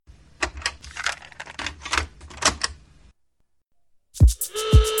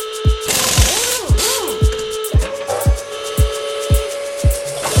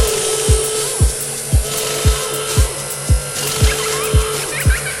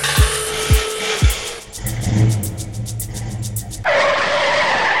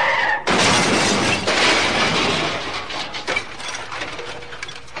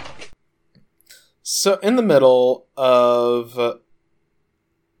So in the middle of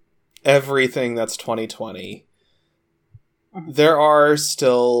everything that's 2020, there are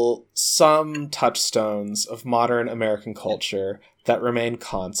still some touchstones of modern American culture that remain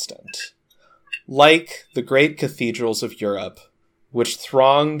constant. Like the great cathedrals of Europe, which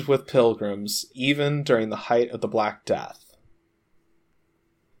thronged with pilgrims even during the height of the Black Death,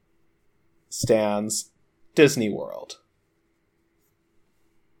 stands Disney World.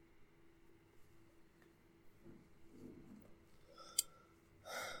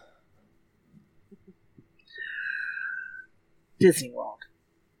 Disney World.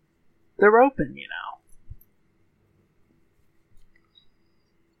 They're open, you know.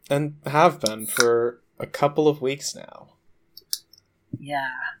 And have been for a couple of weeks now. Yeah.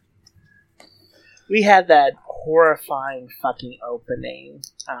 We had that horrifying fucking opening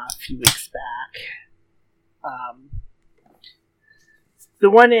a few weeks back. The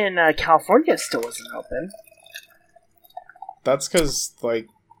one in California still wasn't open. That's because, like,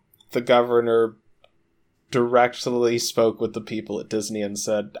 the governor directly spoke with the people at Disney and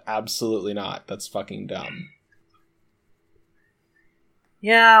said, absolutely not, that's fucking dumb.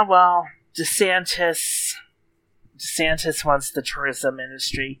 Yeah, well, DeSantis wants the tourism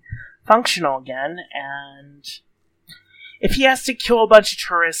industry functional again, and if he has to kill a bunch of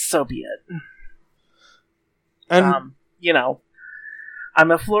tourists, so be it. And, you know,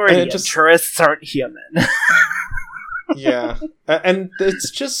 I'm a Floridian. Tourists aren't human. Yeah. And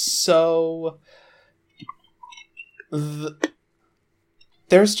it's just so...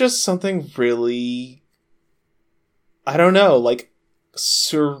 There's just something really... I don't know, like,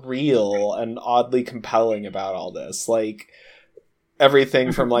 surreal and oddly compelling about all this. Like,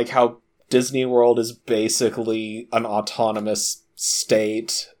 everything from, like, how Disney World is basically an autonomous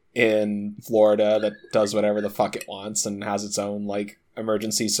state in Florida that does whatever the fuck it wants and has its own, like,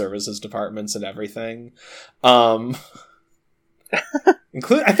 emergency services departments and everything. I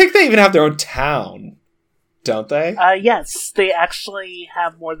think they even have their own town, don't they? Yes, they actually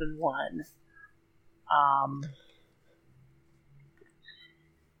have more than one.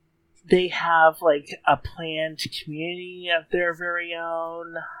 They have, like, a planned community of their very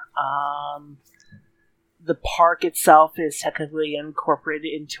own. The park itself is technically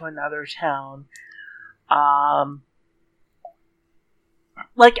incorporated into another town.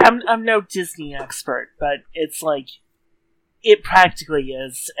 Like, I'm no Disney expert, but it's like, it practically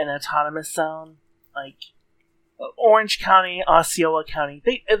is an autonomous zone. Like, Orange County, Osceola County,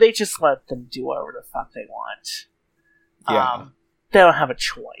 they just let them do whatever the fuck they want. Yeah. They don't have a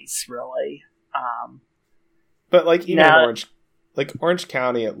choice, really. But, like, even in Orange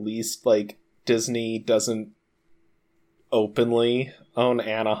County, at least, like, Disney doesn't openly own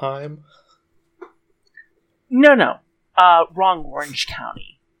Anaheim. No. Wrong Orange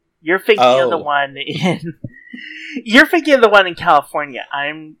County. You're thinking of the one in... You're thinking of the one in California.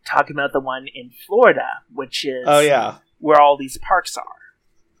 I'm talking about the one in Florida, which is where all these parks are.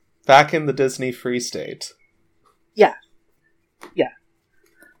 Back in the Disney Free State. Yeah.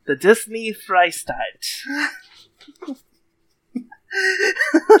 The Disney Free State.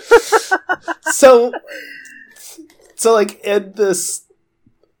 So like, in this...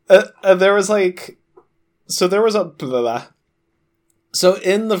 there was, like... So there was a... Blah, blah. So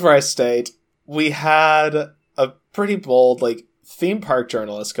in the Free State, we had a pretty bold, like, theme park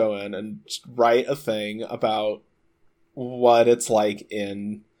journalist go in and write a thing about what it's like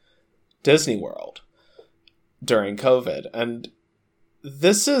in Disney World during COVID. And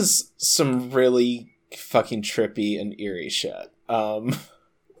this is some really fucking trippy and eerie shit.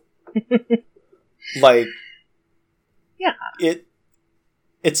 Like, yeah,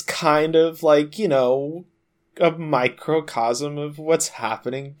 it's kind of like, you know, a microcosm of what's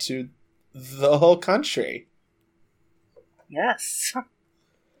happening to the whole country. Yes.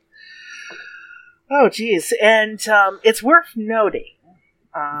 Oh, geez. And it's worth noting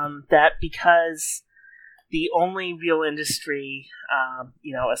that because the only real industry,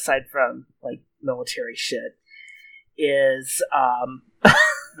 you know, aside from, like, military shit, is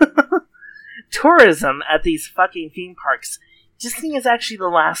tourism at these fucking theme parks, Disney is actually the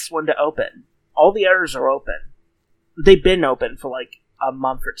last one to open. All the others are open. They've been open for, like, a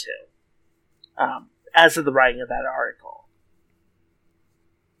month or two, as of the writing of that article.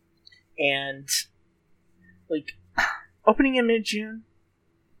 And, like, opening in mid-June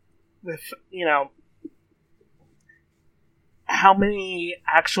with, you know, how many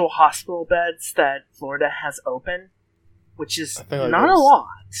actual hospital beds that Florida has open, which is not a lot.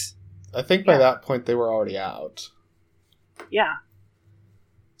 I think by that point they were already out. Yeah.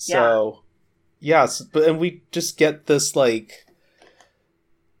 So, yes, and we just get this, like,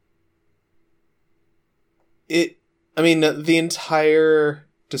 the entire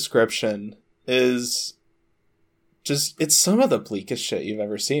description is just, it's some of the bleakest shit you've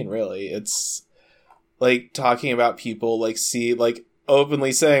ever seen, really. It's like talking about people like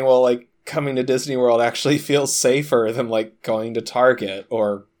openly saying, well, like coming to Disney World actually feels safer than like going to Target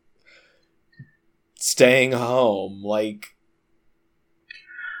or staying home. Like,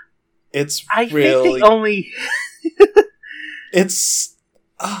 it's I really think the only it's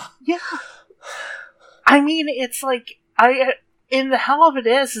yeah. I mean, it's like in the hell of it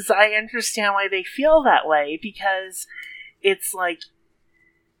is I understand why they feel that way, because it's like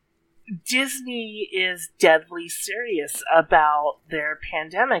Disney is deadly serious about their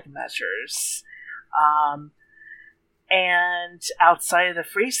pandemic measures. And outside of the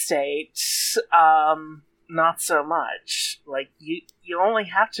Free State, not so much. Like, you don't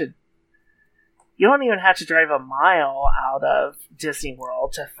even have to drive a mile out of Disney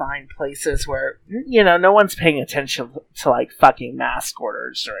World to find places where, no one's paying attention to, like, fucking mask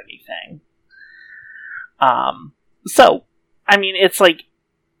orders or anything. So, I mean, it's like,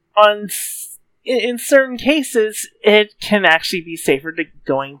 in certain cases, it can actually be safer to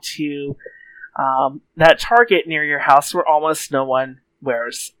going to that Target near your house where almost no one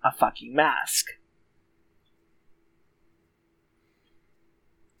wears a fucking mask.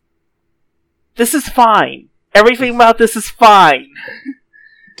 This is fine. Everything about this is fine.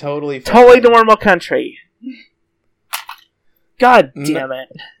 Totally fine. Totally normal country. God damn it.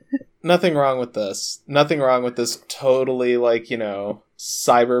 Nothing wrong with this. Nothing wrong with this totally, like,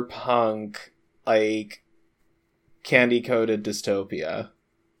 cyberpunk, like, candy-coated dystopia.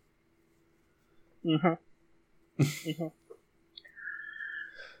 Mm-hmm. Mm-hmm.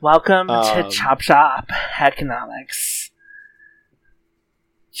 Welcome to Chop Shop Economics.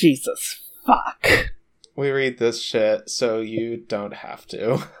 Jesus fuck. We read this shit so you don't have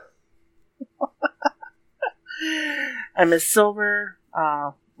to. And Miss Silver,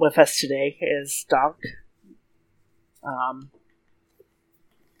 with us today is Doc.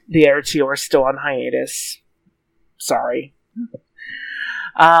 The other two are still on hiatus. Sorry.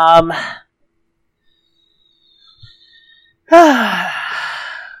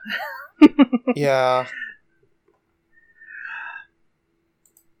 Yeah.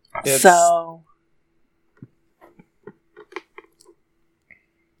 So,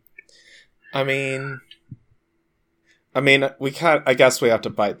 I mean, I guess we have to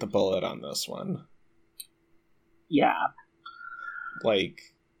bite the bullet on this one. Yeah.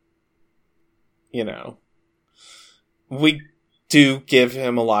 Like, we do give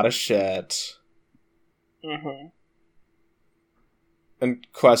him a lot of shit. Mm-hmm. And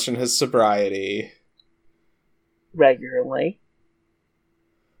question his sobriety. Regularly.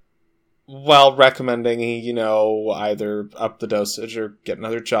 While recommending he, either up the dosage or get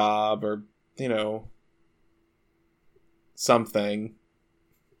another job or, something.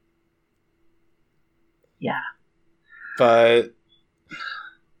 Yeah. But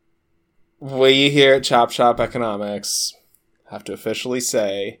we here at Chop Shop Economics have to officially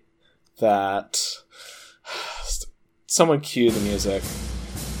say that... Someone cue the music.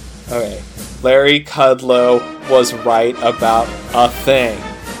 Okay. Larry Kudlow was right about a thing.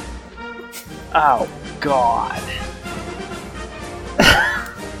 Oh, God.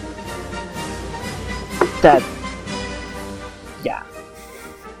 That... Yeah.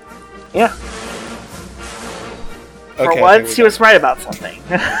 Yeah. Okay, for once, he was right about something.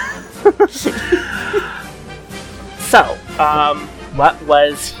 So, what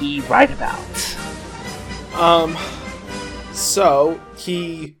was he right about? So,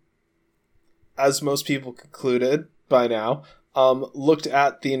 he, as most people concluded by now, looked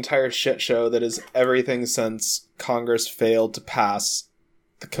at the entire shit show that is everything since Congress failed to pass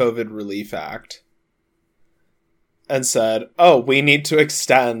the COVID Relief Act and said, oh, we need to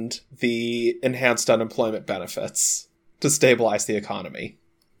extend the enhanced unemployment benefits to stabilize the economy.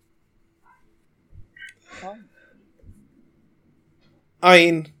 Oh. I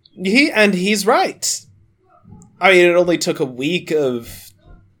mean, he's right. I mean, it only took a week of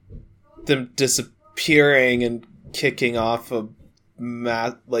them disappearing and kicking off a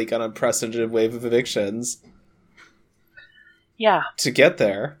an unprecedented wave of evictions. Yeah. To get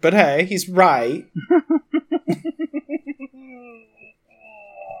there. But hey, he's right.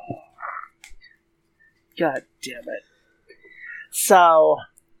 God damn it. So,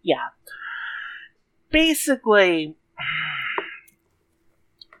 yeah. Basically,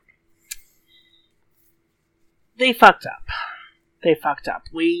 they fucked up. They fucked up.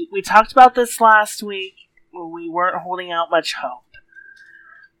 We talked about this last week. We weren't holding out much hope.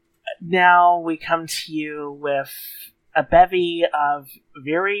 Now we come to you with a bevy of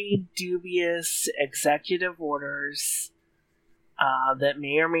very dubious executive orders that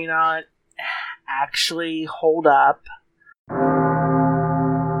may or may not actually hold up.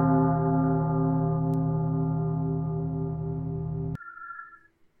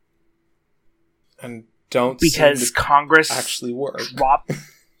 And don't because seem to Congress actually work.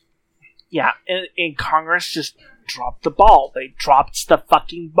 And Congress just dropped the ball. They dropped the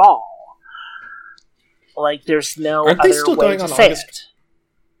fucking ball. Like, there's no Aren't they other still way going to on say August? it.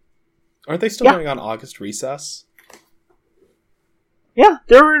 Aren't they still going on August recess? Yeah,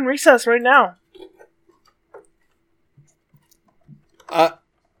 they're in recess right now.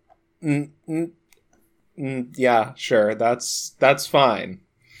 Yeah, sure. That's fine.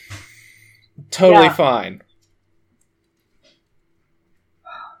 Totally fine.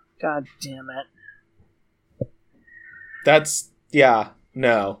 God damn it.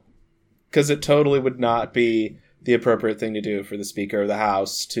 No. Because it totally would not be the appropriate thing to do for the Speaker of the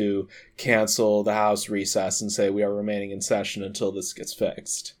House to cancel the House recess and say we are remaining in session until this gets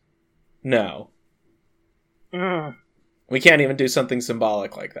fixed. No. We can't even do something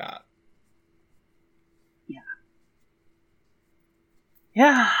symbolic like that.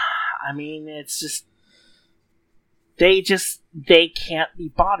 Yeah. I mean, it's just... They can't be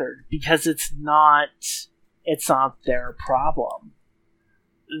bothered because it's not their problem.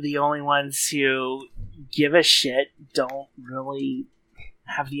 The only ones who give a shit don't really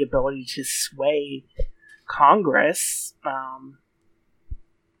have the ability to sway Congress.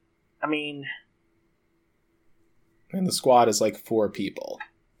 And the squad is like 4 people.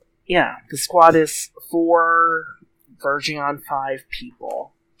 Yeah, the squad is 4, verging on 5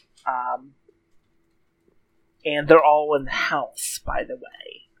 people. And they're all in the House, by the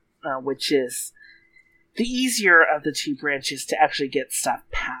way, which is the easier of the 2 branches to actually get stuff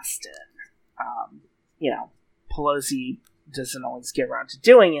passed in. Pelosi doesn't always get around to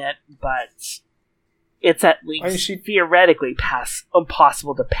doing it, but it's at least theoretically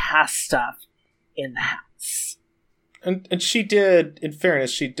impossible to pass stuff in the House. And she did, in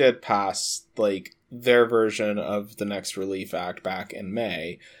fairness, she did pass, like, their version of the Next Relief Act back in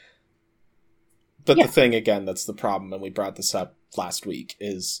May. But the thing, again, that's the problem, and we brought this up last week,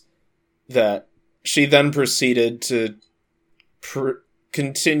 is that she then proceeded to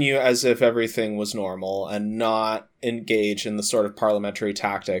continue as if everything was normal and not engage in the sort of parliamentary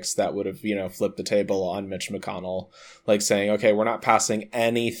tactics that would have, flipped the table on Mitch McConnell, like saying, okay, we're not passing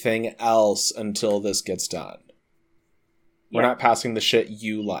anything else until this gets done. We're not passing the shit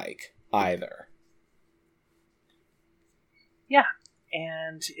you like, either. Yeah.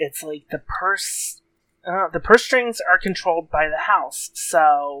 And it's like the purse strings are controlled by the House.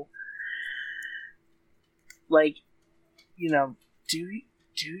 So, like, do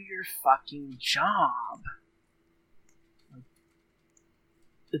your fucking job.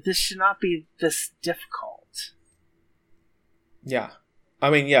 This should not be this difficult. Yeah. I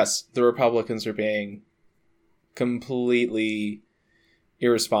mean, yes, the Republicans are being completely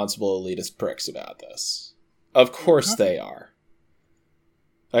irresponsible elitist pricks about this. Of course they are.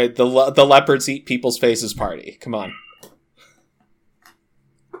 The leopards eat people's faces party. Come on.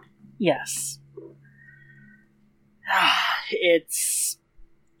 Yes. It's...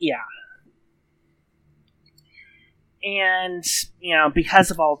 Yeah. And,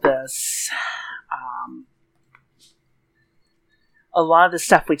 because of all this, a lot of the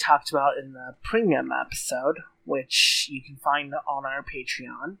stuff we talked about in the premium episode, which you can find on our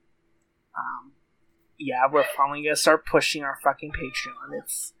Patreon, we're finally gonna start pushing our fucking Patreon.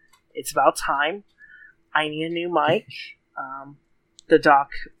 It's about time. I need a new mic. The doc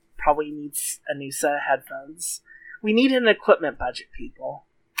probably needs a new set of headphones. We need an equipment budget, people.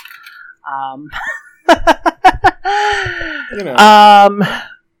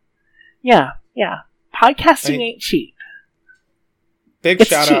 Yeah. Podcasting ain't cheap. Big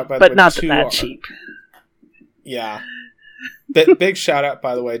shout out, by the way, but not that cheap. Yeah. Big shout out,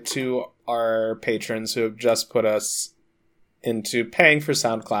 by the way, to our patrons who have just put us into paying for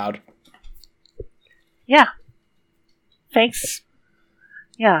SoundCloud. Yeah. Thanks.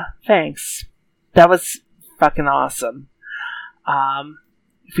 Yeah, thanks. That was fucking awesome.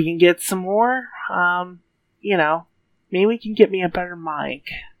 If we can get some more, maybe we can get me a better mic.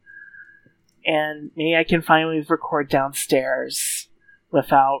 And maybe I can finally record downstairs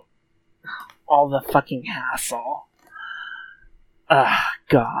without all the fucking hassle.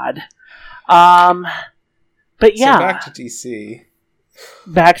 God. But yeah. So back to DC.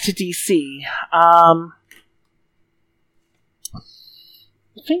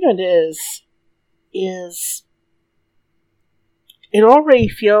 The thing of it is it already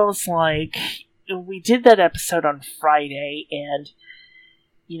feels like we did that episode on Friday, and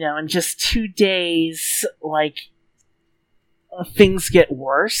in just 2 days, like, things get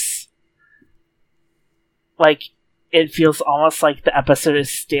worse. Like, it feels almost like the episode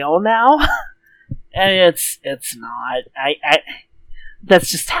is stale now. And it's not. I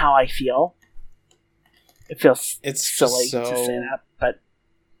that's just how I feel. It feels silly to say that, but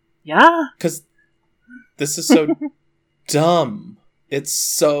yeah. Because this is so dumb. It's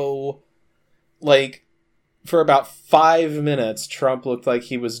so, like, for about 5 minutes, Trump looked like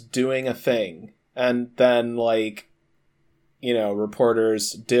he was doing a thing. And then, like,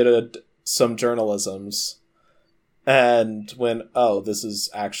 reporters did some journalisms. And when, this is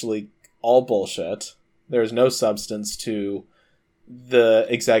actually all bullshit. There's no substance to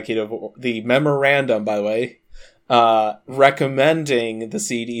the memorandum, by the way, recommending the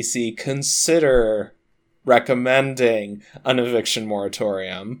CDC consider recommending an eviction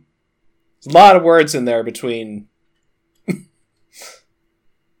moratorium. There's a lot of words in there between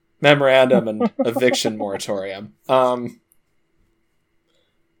memorandum and eviction moratorium. A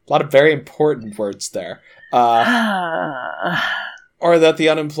lot of very important words there. Or that the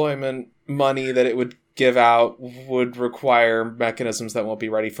unemployment money that it would give out would require mechanisms that won't be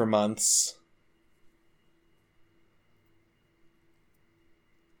ready for months.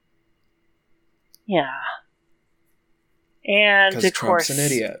 Yeah. And of Trump's course, an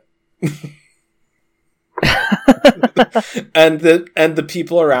idiot. and the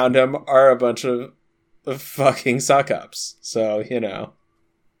people around him are a bunch of fucking suck-ups. So,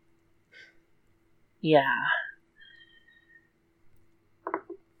 Yeah.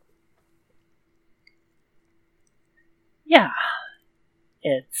 Yeah.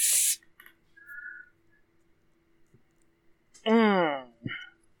 It's...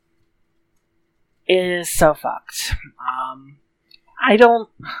 It is so fucked.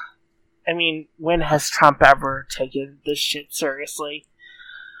 When has Trump ever taken this shit seriously?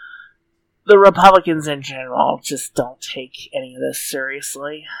 The Republicans in general just don't take any of this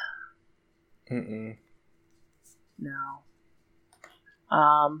seriously. Mm-mm. No.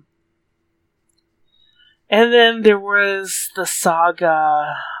 And then there was the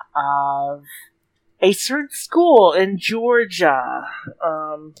saga of a certain school in Georgia.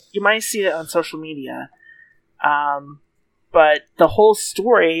 You might see it on social media. But the whole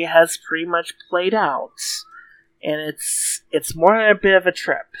story has pretty much played out. And it's more than a bit of a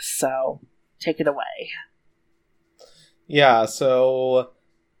trip, so take it away. Yeah, so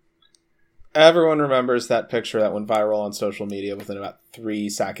everyone remembers that picture that went viral on social media within about 3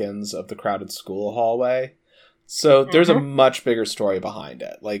 seconds of the crowded school hallway. So there's a much bigger story behind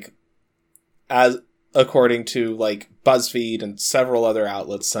it. Like, as according to, like, BuzzFeed and several other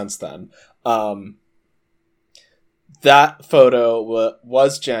outlets since then, that photo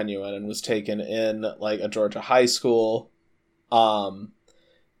was genuine and was taken in, like, a Georgia high school. And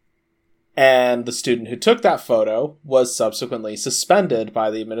the student who took that photo was subsequently suspended by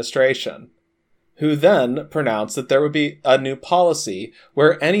the administration, who then pronounced that there would be a new policy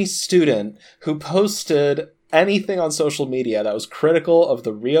where any student who posted anything on social media that was critical of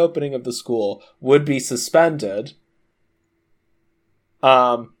the reopening of the school would be suspended.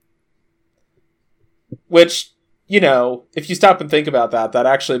 Which, if you stop and think about that, that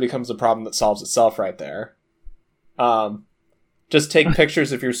actually becomes a problem that solves itself right there. Just take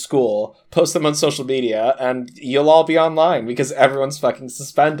pictures of your school, post them on social media, and you'll all be online because everyone's fucking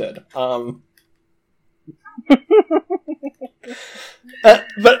suspended.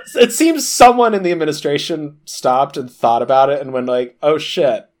 But it seems someone in the administration stopped and thought about it and went like, oh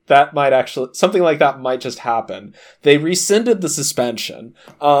shit, something like that might just happen. They rescinded the suspension,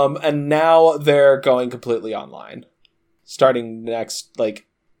 and now they're going completely online. Starting next,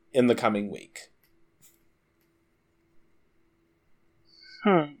 in the coming week.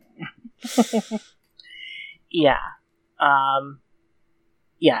 Yeah.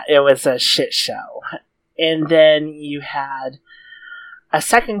 Yeah, it was a shit show. And then you had a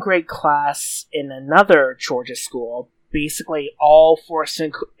second grade class in another Georgia school, basically all forced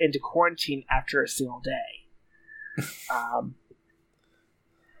into quarantine after a single day.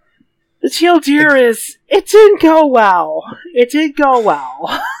 The TLDR is, it didn't go well. It did go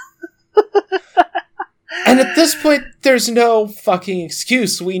well. And at this point, there's no fucking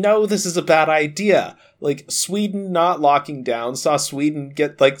excuse. We know this is a bad idea. Sweden not locking down saw Sweden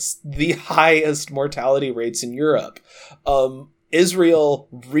get, the highest mortality rates in Europe. Israel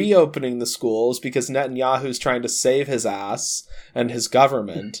reopening the schools because Netanyahu's trying to save his ass and his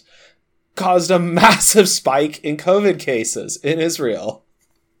government caused a massive spike in COVID cases in Israel.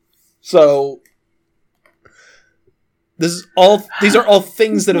 So These are all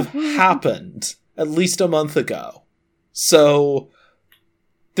things that have happened at least a month ago. So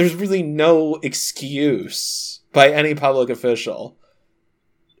there's really no excuse by any public official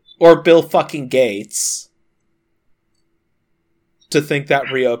or Bill fucking Gates to think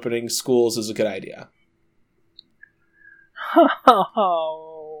that reopening schools is a good idea.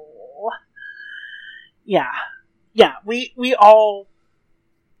 Oh. Yeah. Yeah, we all...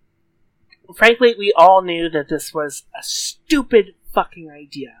 Frankly, we all knew that this was a stupid fucking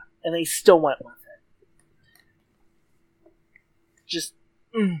idea, and they still went with it. Just...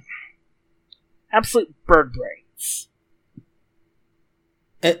 absolute bird brains.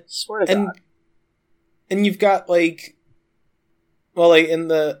 Swear to God. And you've got, like... Well, like, in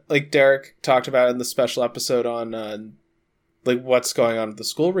the... Like, Derek talked about in the special episode on, like, what's going on with the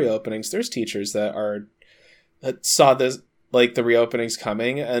school reopenings, there's teachers that saw this, like, the reopenings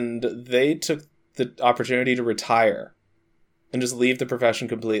coming, and they took the opportunity to retire and just leave the profession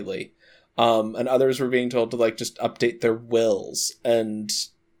completely. And others were being told to, like, just update their wills and...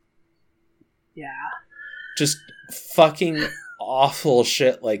 Yeah. Just fucking awful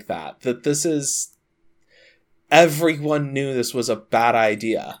shit like that. That this is... Everyone knew this was a bad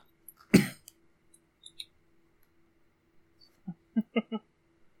idea.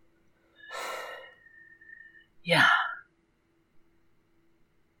 Yeah.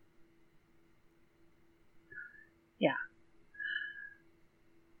 Yeah.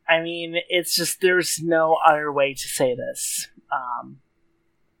 I mean, it's just, there's no other way to say this.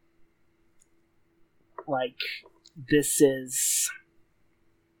 Like, this is...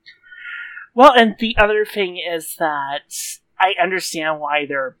 Well, and the other thing is that I understand why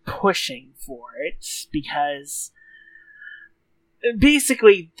they're pushing for it, because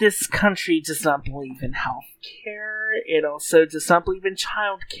basically this country does not believe in health care. It also does not believe in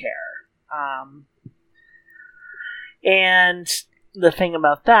child care. And the thing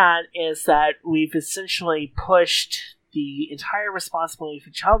about that is that we've essentially pushed the entire responsibility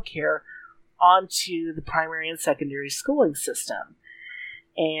for child care onto the primary and secondary schooling system.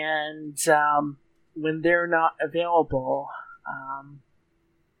 And when they're not available,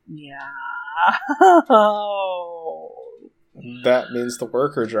 yeah. That means the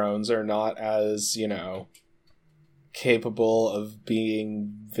worker drones are not as, capable of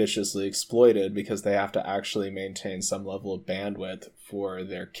being viciously exploited because they have to actually maintain some level of bandwidth for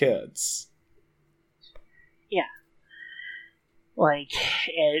their kids. Yeah. Like,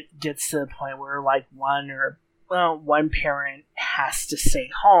 it gets to the point where, like, one parent has to stay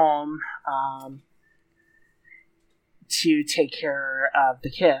home to take care of the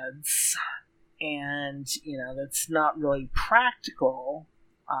kids. And, that's not really practical.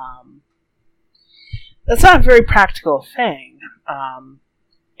 That's not a very practical thing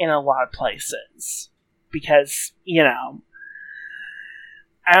in a lot of places. Because, I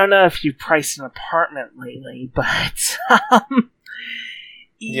don't know if you've priced an apartment lately, but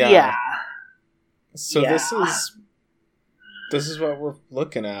yeah. So yeah. This is what we're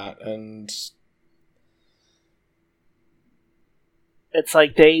looking at, and it's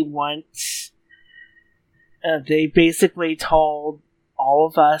like they basically told all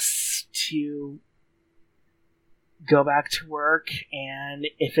of us to go back to work, and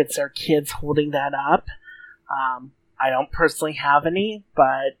if it's our kids holding that up, I don't personally have any,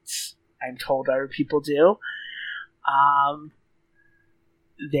 but I'm told other people do.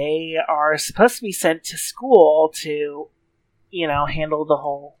 They are supposed to be sent to school to, handle the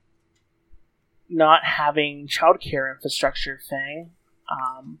whole not having childcare infrastructure thing.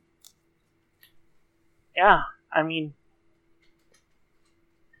 Yeah, I mean...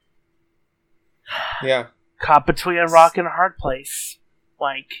 Yeah. Caught between a rock and a hard place.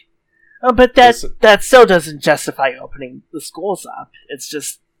 Like... Oh, but that still doesn't justify opening the schools up. It's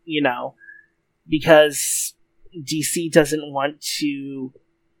just, because DC doesn't want to...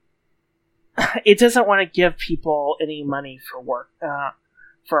 It doesn't want to give people any money for work,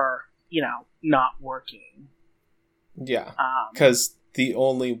 not working. Yeah, because the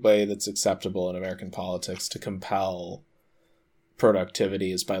only way that's acceptable in American politics to compel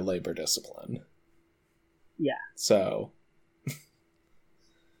productivity is by labor discipline. Yeah. So...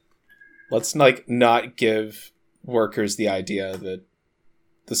 Let's, not give workers the idea that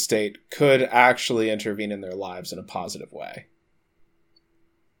the state could actually intervene in their lives in a positive way.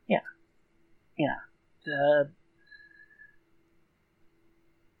 Yeah. Yeah.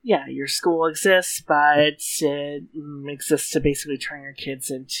 Your school exists, but it exists to basically turn your kids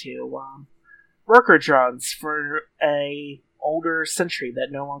into worker drones for a older century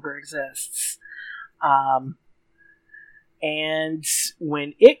that no longer exists. And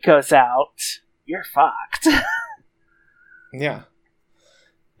when it goes out, you're fucked. Yeah.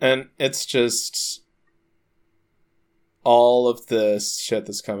 And it's just all of this shit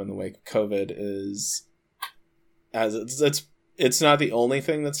that's come in the wake of COVID is as it's not the only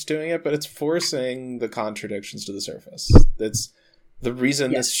thing that's doing it, but it's forcing the contradictions to the surface. It's the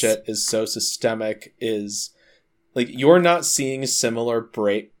reason this shit is so systemic is like you're not seeing similar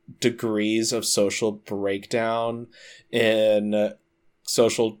degrees of social breakdown in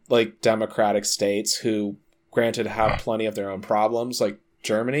social like democratic states who granted have plenty of their own problems like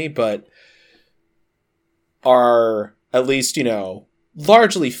Germany, but are at least, you know,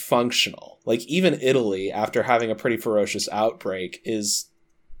 largely functional. Like even Italy, after having a pretty ferocious outbreak, is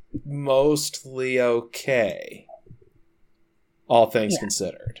mostly okay, all things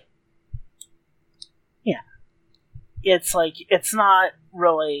considered. Yeah. It's like, it's not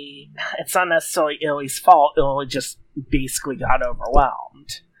necessarily Italy's fault. Italy just basically got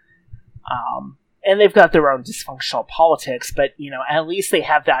overwhelmed. And they've got their own dysfunctional politics, but, you know, at least they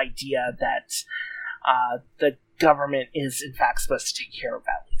have the idea that the government is, in fact, supposed to take care of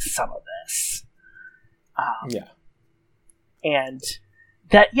at least some of this. And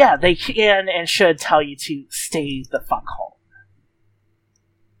that, they can and should tell you to stay the fuck home.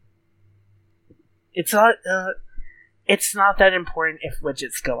 It's not that important if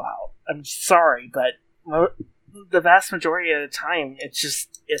widgets go out. I'm sorry, but the vast majority of the time, it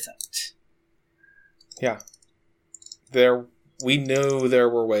just isn't. Yeah. We knew there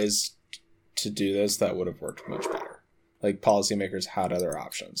were ways to do this that would have worked much better. Like, policymakers had other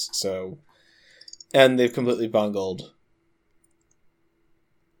options. So, and they've completely bungled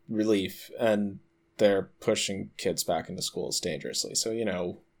relief, and they're pushing kids back into schools dangerously. So, you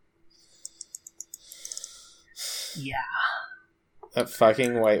know. Yeah. That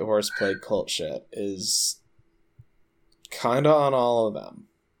fucking white horse plague cult shit is kinda on all of them.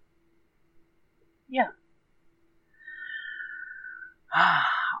 Yeah.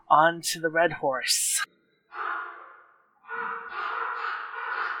 On to the red horse.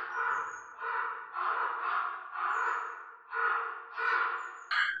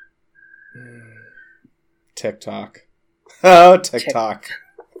 TikTok. Oh, TikTok.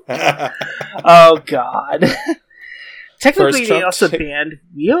 Oh, God. Technically, they also banned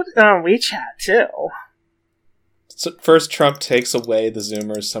WeChat, too. So first, Trump takes away the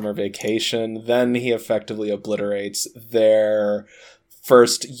Zoomers' summer vacation. Then he effectively obliterates their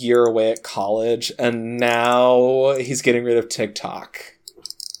first year away at college. And now he's getting rid of TikTok.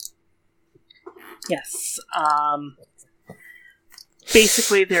 Yes.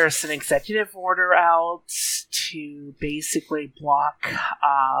 Basically, there's an executive order out to basically block...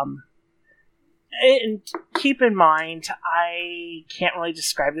 and keep in mind, I can't really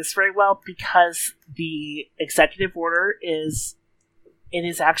describe this very well because the executive order is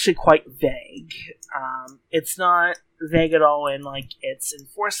actually quite vague. It's not vague at all in like its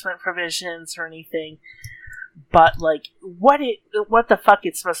enforcement provisions or anything, but like what the fuck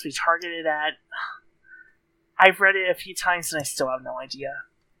it's supposed to be targeted at. I've read it a few times and I still have no idea.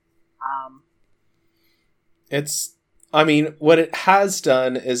 I mean, what it has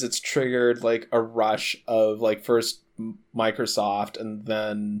done is it's triggered, like, a rush of, like, first Microsoft and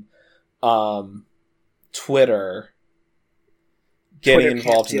then Twitter getting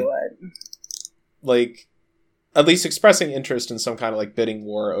involved in, like, at least expressing interest in some kind of, like, bidding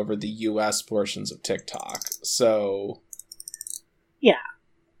war over the US portions of TikTok. So... yeah.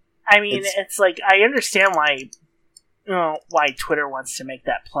 I mean, it's like, I understand why Twitter wants to make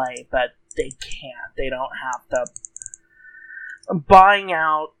that play, but they can't. They don't have the... Buying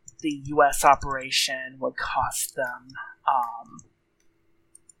out the U.S. operation would cost them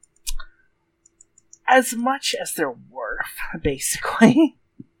as much as they're worth, basically.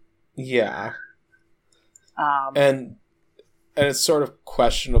 Yeah. And it's sort of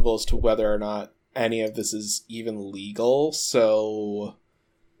questionable as to whether or not any of this is even legal, so...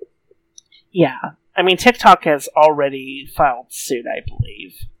 Yeah. I mean, TikTok has already filed suit, I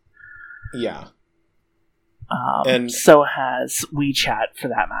believe. Yeah. And so has WeChat, for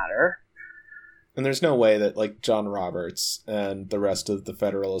that matter. And there's no way that, like, John Roberts and the rest of the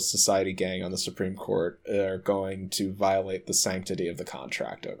Federalist Society gang on the Supreme Court are going to violate the sanctity of the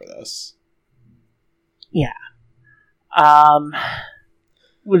contract over this. Yeah.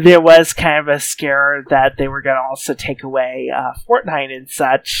 There was kind of a scare that they were going to also take away Fortnite and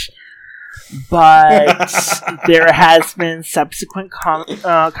such, but there has been subsequent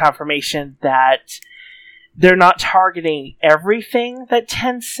confirmation that they're not targeting everything that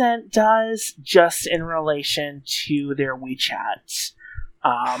Tencent does, just in relation to their WeChat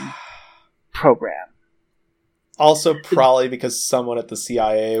program. Also, probably because someone at the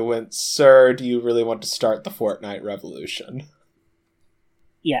CIA went, "Sir, do you really want to start the Fortnite revolution?"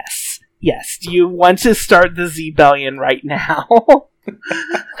 Yes. Yes. Do you want to start the Zebellion right now?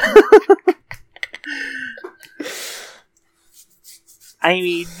 I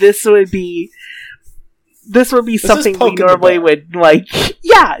mean, this would be something we normally would, like...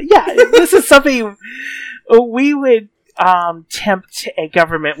 Yeah. This is something we would tempt a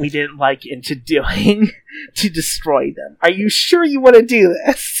government we didn't like into doing to destroy them. Are you sure you want to do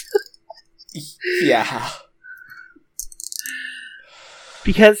this? Yeah.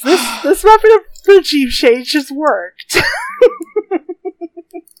 Because this weapon of regime change has worked.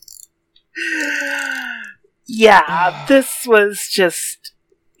 Yeah, this was just...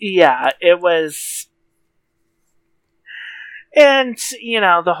 Yeah, it was... And, you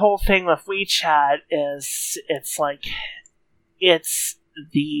know, the whole thing with WeChat is, it's like, it's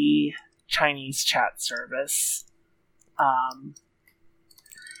the Chinese chat service.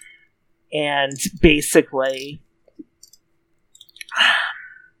 And basically,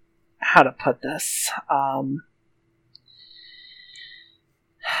 how to put this? I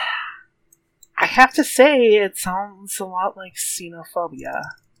have to say, it sounds a lot like xenophobia.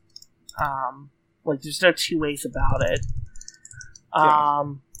 Like, there's no two ways about it.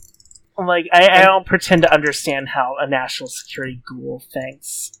 Like, I don't pretend to understand how a national security ghoul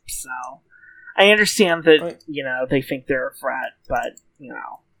thinks, so... I understand that, you know, they think they're a threat, but, you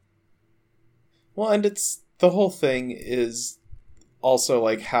know... Well, and it's... The whole thing is also,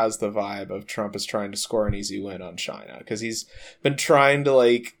 like, has the vibe of Trump is trying to score an easy win on China, because he's been trying to,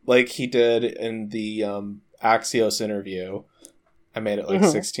 like he did in the, Axios interview. I made it, like,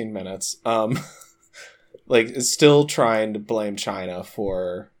 16 minutes. Like, is still trying to blame China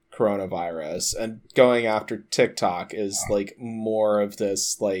for coronavirus, and going after TikTok is, like, more of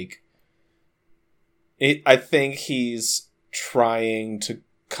this, like... I think he's trying to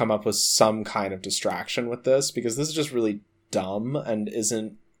come up with some kind of distraction with this, because this is just really dumb and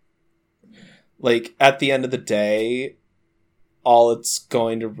isn't... Like, at the end of the day, all it's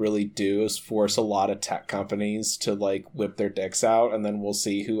going to really do is force a lot of tech companies to, like, whip their dicks out, and then we'll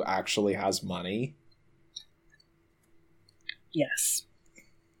see who actually has money. Yes.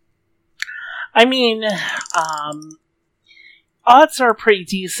 I mean, odds are pretty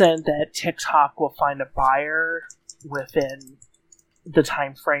decent that TikTok will find a buyer within the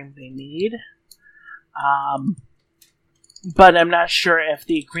time frame they need. But I'm not sure if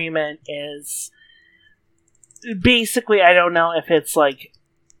the agreement is... Basically, I don't know if it's like...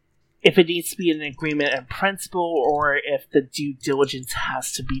 If it needs to be an agreement in principle, or if the due diligence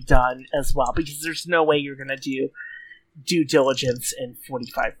has to be done as well. Because there's no way you're going to do due diligence in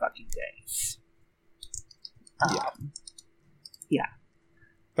 45 fucking days. Yeah.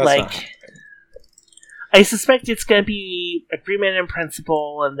 That's like, I suspect it's going to be agreement in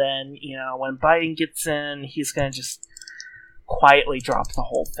principle, and then, you know, when Biden gets in, he's going to just quietly drop the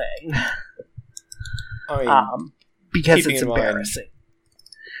whole thing. I mean, because it's embarrassing.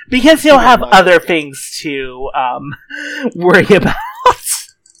 Because he'll have other things to worry about.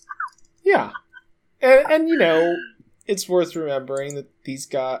 Yeah. And, you know, it's worth remembering that these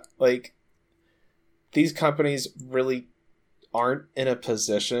companies really aren't in a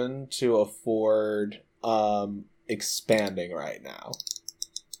position to afford expanding right now.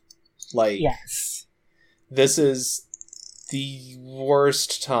 Like, yes. This is the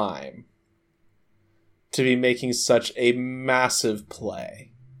worst time to be making such a massive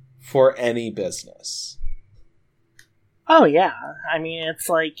play for any business. Oh yeah. I mean, it's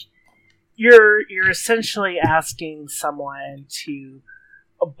like you're essentially asking someone to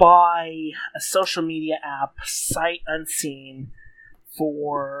buy a social media app sight unseen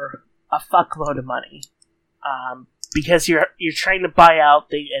for a fuckload of money, because you're trying to buy out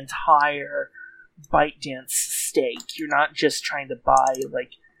the entire ByteDance stake. You're not just trying to buy,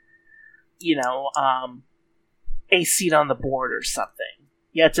 like, you know, a seat on the board or something.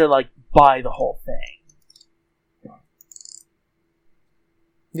 You have to, like, buy the whole thing.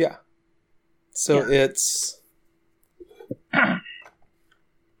 Yeah. So yeah.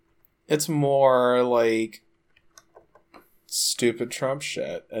 It's more like stupid Trump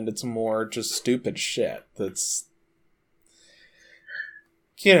shit, and it's more just stupid shit that's,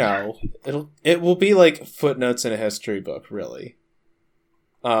 you know, it will be like footnotes in a history book, really.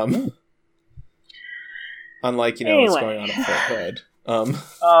 Unlike, you know, anyway. what's going on at Fort Hood.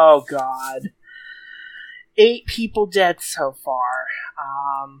 Oh god. 8 people dead so far.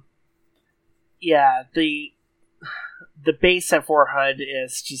 Yeah, the base at Fort Hood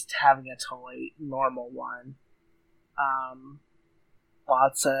is just having a totally normal one.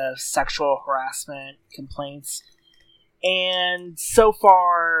 lots of sexual harassment complaints. And so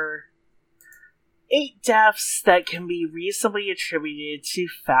far, 8 deaths that can be reasonably attributed to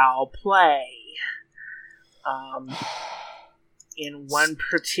foul play. In one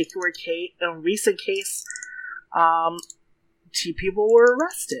particular case, a recent case, 2 people were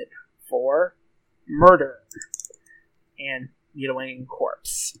arrested for murder and mutilating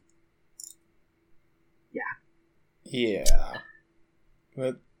corpse. Yeah.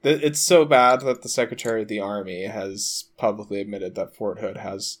 But it's so bad that the Secretary of the Army has publicly admitted that Fort Hood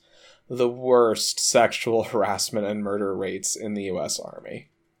has the worst sexual harassment and murder rates in the U.S.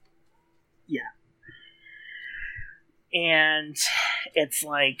 Army. Yeah. And it's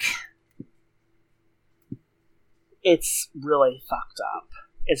like, it's really fucked up.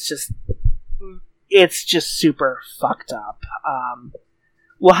 It's just super fucked up.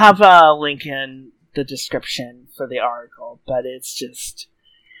 We'll have a link in the description for the article, but it's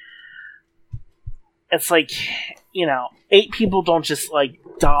like, 8 people don't just like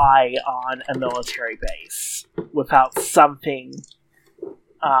die on a military base without something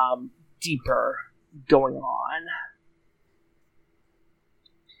deeper going on.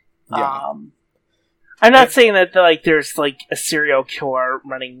 Yeah. I'm not saying that there's like a serial killer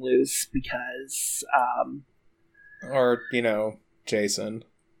running loose because Or, Jason.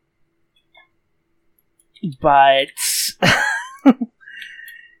 But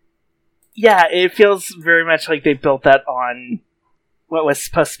yeah, it feels very much like they built that on what was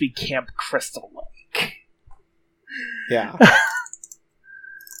supposed to be Camp Crystal Lake. Yeah.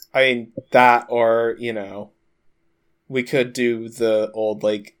 I mean, that or, we could do the old,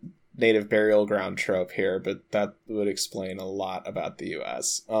 native burial ground trope here, but that would explain a lot about the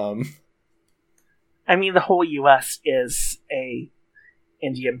U.S. I mean, the whole U.S. is a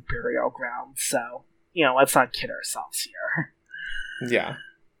Indian burial ground, so, let's not kid ourselves here. Yeah.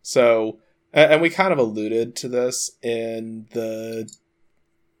 So, and we kind of alluded to this in the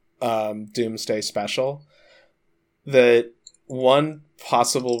Doomsday special, that one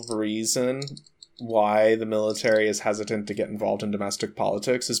possible reason why the military is hesitant to get involved in domestic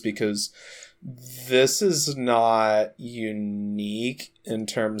politics is because this is not unique in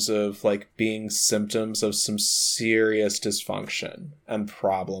terms of being symptoms of some serious dysfunction and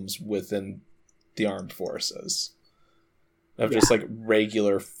problems within the armed forces, of just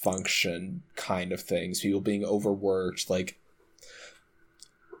regular function kind of things, people being overworked,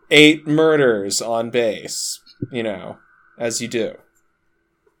 8 murders on base, as you do.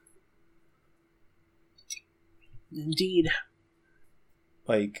 Indeed.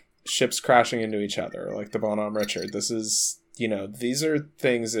 Ships crashing into each other, like the Bonhomme Richard. This is, these are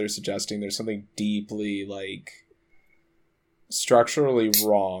things that are suggesting there's something deeply, structurally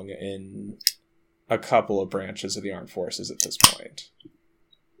wrong in a couple of branches of the armed forces at this point.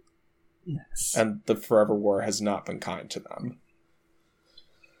 Yes. And the Forever War has not been kind to them.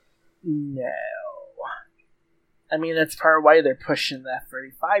 No. I mean, that's part of why they're pushing the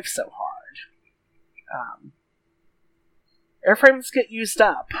F-35 so hard. Airframes get used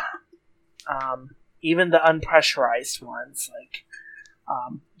up. Even the unpressurized ones,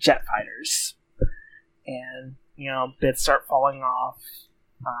 jet fighters. And, bits start falling off.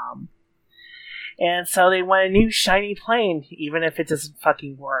 And so they want a new shiny plane, even if it doesn't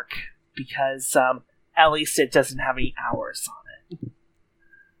fucking work. Because, at least it doesn't have any hours on it.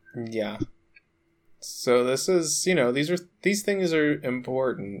 Yeah. So this is, these things are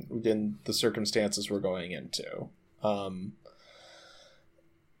important in the circumstances we're going into.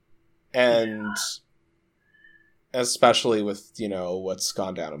 And especially with, what's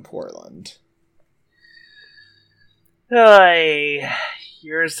gone down in Portland. Hey,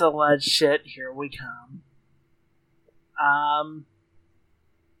 here's the lead shit, here we come.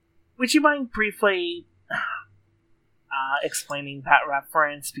 Would you mind briefly explaining that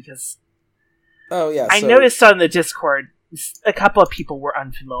reference? Because I noticed on the Discord a couple of people were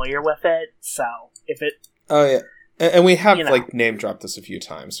unfamiliar with it, so if it... Oh, yeah. And we have, name dropped this a few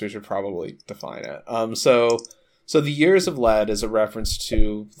times, so we should probably define it. So the Years of Lead is a reference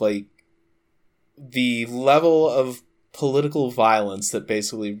to, the level of political violence that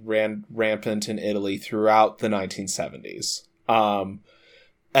basically ran rampant in Italy throughout the 1970s.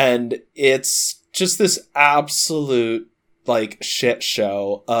 And it's just this absolute, shit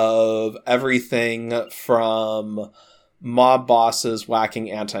show of everything from mob bosses whacking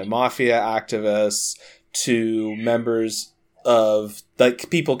anti-mafia activists to members of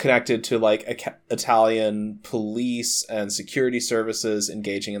people connected to Italian police and security services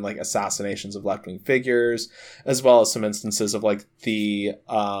engaging in assassinations of left-wing figures, as well as some instances of the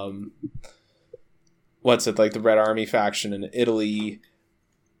the Red Army faction in Italy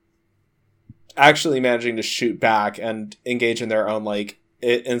actually managing to shoot back and engage in their own, like,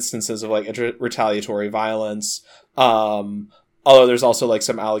 instances of, like, retaliatory violence. Although there's also, like,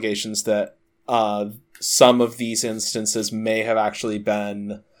 some allegations that some of these instances may have actually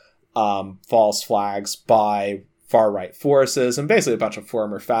been false flags by far-right forces, and basically a bunch of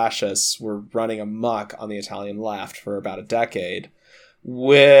former fascists were running amok on the Italian left for about a decade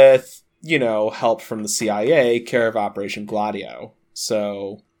with, help from the CIA, care of Operation Gladio.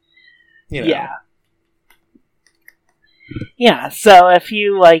 So, Yeah. Yeah, so if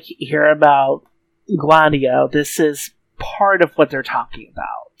you, like, hear about Gladio, this is part of what they're talking about.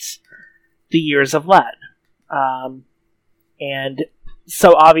 The years of lead. And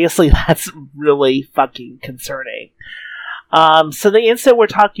so obviously that's really fucking concerning. So the incident we're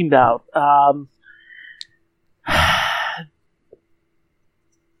talking about,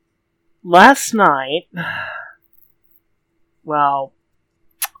 last night, well,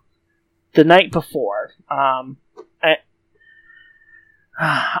 the night before, how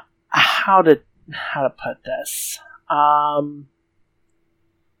to put this?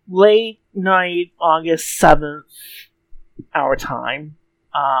 Late night, August 7th, our time,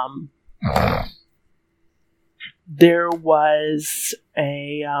 there was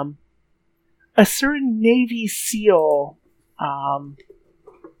a certain Navy SEAL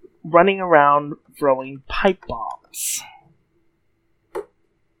running around throwing pipe bombs.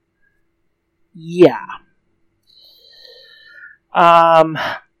 Yeah.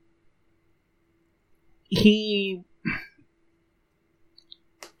 He's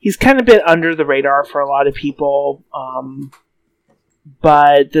kind of been under the radar for a lot of people,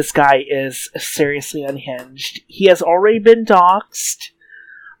 but this guy is seriously unhinged. He has already been doxxed.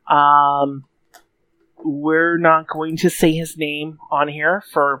 We're not going to say his name on here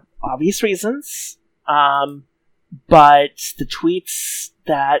for obvious reasons, but the tweets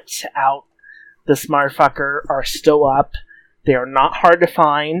that out this motherfucker are still up. They are not hard to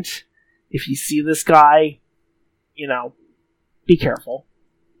find. If you see this guy, be careful.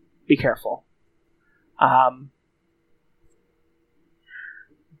 Be careful.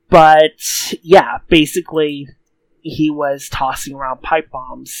 But, yeah, basically, he was tossing around pipe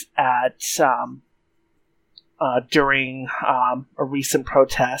bombs at, during, a recent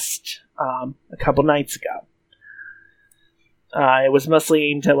protest, a couple nights ago. It was mostly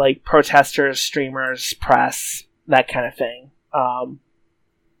aimed at, like, protesters, streamers, press, that kind of thing.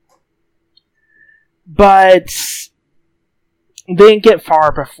 But they didn't get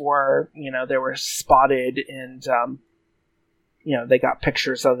far before, they were spotted and, they got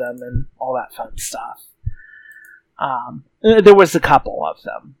pictures of them and all that fun stuff. There was a couple of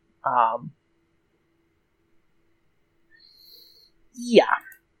them. Yeah.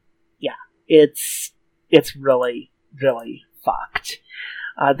 It's really, really fucked.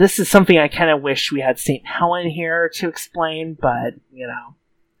 This is something I kind of wish we had St. Helen here to explain, but,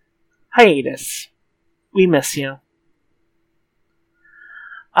 hiatus. We miss you.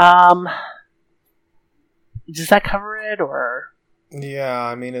 Does that cover it, or? Yeah,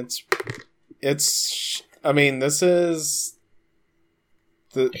 I mean, this is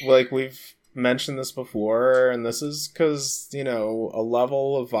like, we've mentioned this before, and this is because, a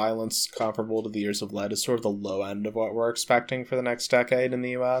level of violence comparable to the years of lead is sort of the low end of what we're expecting for the next decade in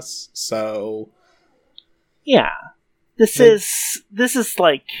the US, so... Yeah. This is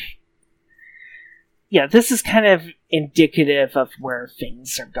like... Yeah, this is kind of indicative of where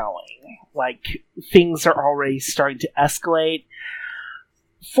things are going. Like, things are already starting to escalate.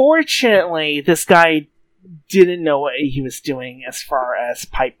 Fortunately, this guy didn't know what he was doing as far as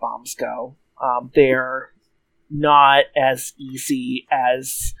pipe bombs go. They're not as easy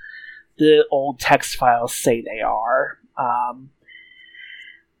as the old text files say they are.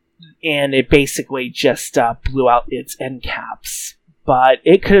 And it basically just blew out its end caps. But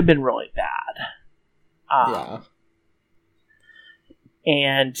it could have been really bad. Yeah.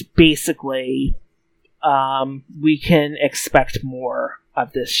 And basically, we can expect more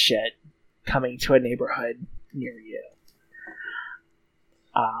of this shit coming to a neighborhood near you.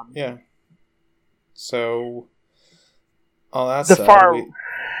 Yeah. So, all that said,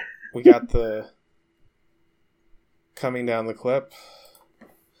 we got the coming down the clip.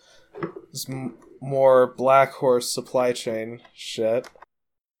 There's more Black Horse supply chain shit.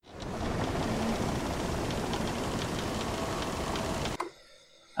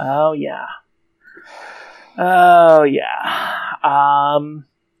 Oh, yeah.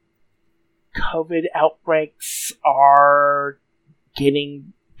 COVID outbreaks are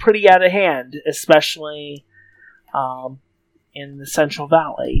getting pretty out of hand, especially in the Central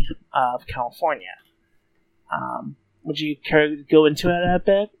Valley of California. Would you care to go into it a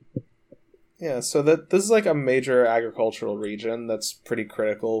bit? Yeah, so that this is like a major agricultural region that's pretty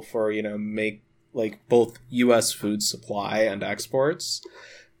critical for, make like both US food supply and exports.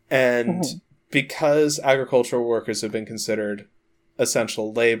 And because agricultural workers have been considered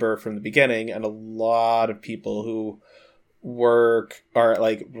essential labor from the beginning, and a lot of people who are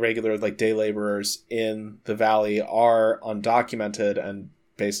like regular like day laborers in the valley are undocumented and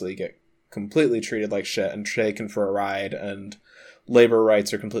basically get completely treated like shit and taken for a ride, and labor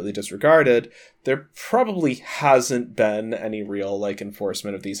rights are completely disregarded, there probably hasn't been any real like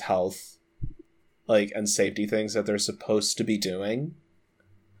enforcement of these health like and safety things that they're supposed to be doing.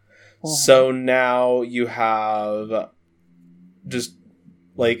 So now you have just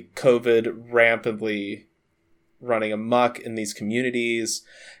like COVID rampantly running amok in these communities,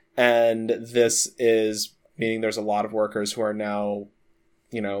 and this is meaning there's a lot of workers who are now,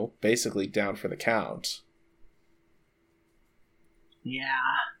 basically down for the count. Yeah.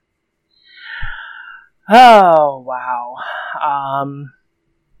 Oh, wow.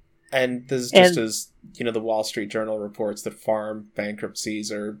 And this is just as, the Wall Street Journal reports that farm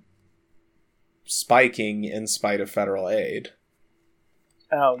bankruptcies are spiking in spite of federal aid.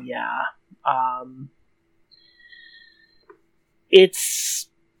 Oh, yeah. It's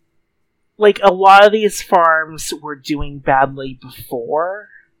like a lot of these farms were doing badly before,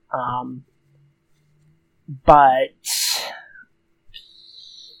 but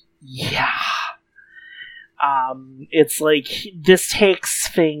yeah, it's like this takes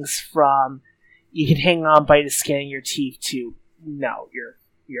things from you can hang on by the skin of your teeth to no,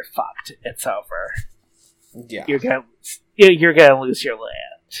 you're fucked. It's over. Yeah, you're gonna lose your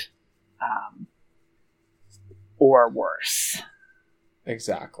land, or worse.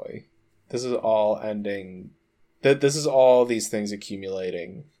 Exactly. This is all ending. This is all these things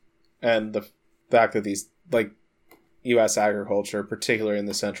accumulating, and the fact that these like U.S. agriculture, particularly in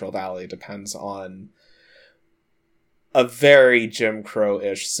the Central Valley, depends on a very Jim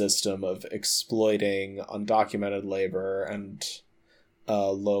Crow-ish system of exploiting undocumented labor and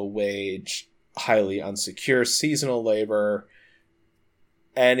low-wage, highly unsecure seasonal labor.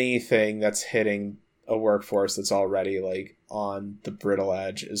 Anything that's hitting a workforce that's already like on the brittle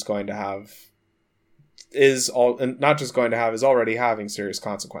edge is already having serious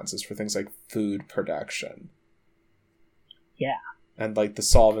consequences for things like food production. Yeah. And like the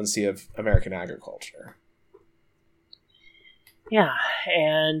solvency of American agriculture. Yeah,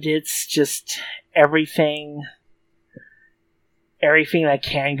 and it's just everything that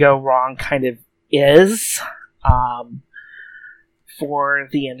can go wrong kind of is for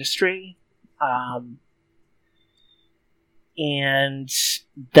the industry. And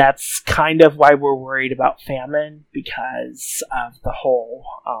that's kind of why we're worried about famine, because of the whole,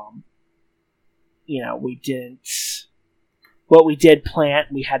 what we did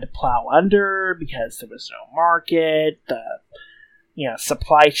plant, we had to plow under because there was no market. The,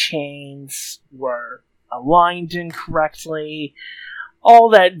 supply chains were aligned incorrectly. All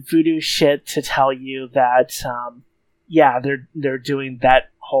that voodoo shit to tell you that, they're doing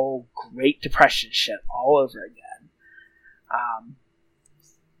that whole Great Depression shit all over again.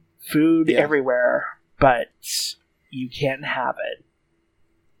 Food everywhere, but you can't have it.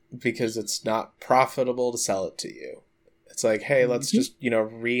 Because it's not profitable to sell it to you. It's like, hey, let's just,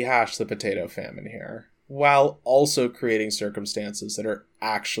 rehash the potato famine here, while also creating circumstances that are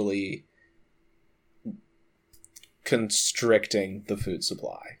actually constricting the food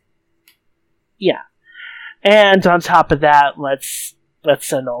supply. Yeah. And on top of that, let's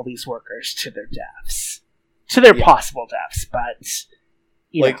send all these workers to their deaths. To their possible deaths, but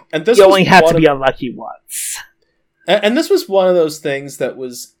you only have to be unlucky once. And this was one of those things that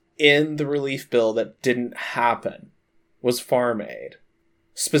was in the relief bill that didn't happen, was farm aid.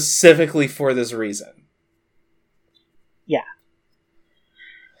 Specifically for this reason. Yeah.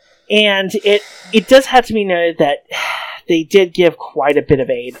 And it does have to be noted that they did give quite a bit of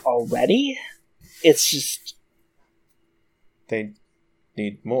aid already. It's just... They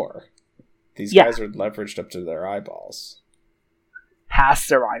need more. These guys are leveraged up to their eyeballs. Past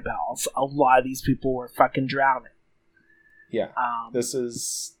their eyeballs. A lot of these people were fucking drowning. Yeah. This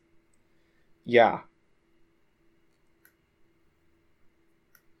is... Yeah.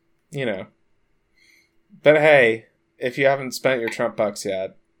 But hey, if you haven't spent your Trump bucks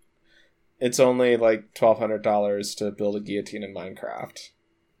yet, it's only like $1,200 to build a guillotine in Minecraft.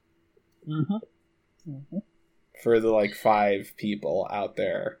 For the 5 people out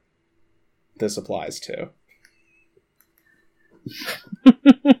there this applies to.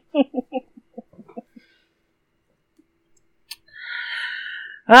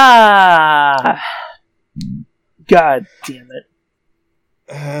 God damn it.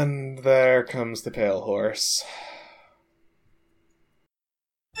 And There comes the pale horse.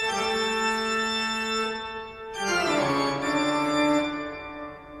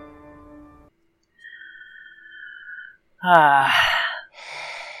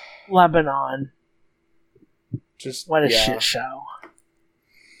 Lebanon. Just What a shit show.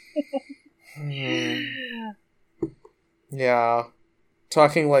 Yeah.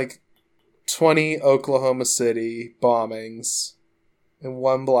 Talking like 20 Oklahoma City bombings in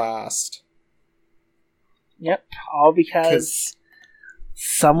one blast. Yep, all because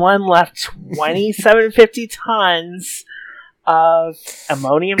someone left 2,750 tons of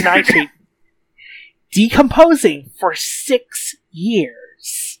ammonium nitrate decomposing for 6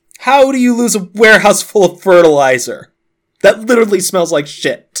 years. How do you lose a warehouse full of fertilizer? That literally smells like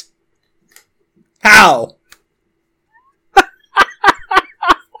shit. How?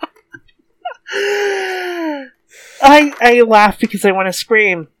 I laugh because I want to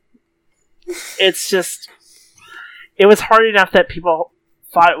scream. It's just, it was hard enough that people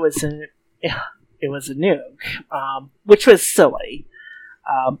thought it was a nuke, which was silly.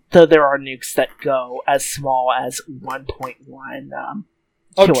 Though there are nukes that go as small as 1.1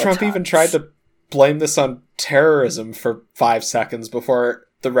 kilotons. Trump even tried to blame this on terrorism for 5 seconds before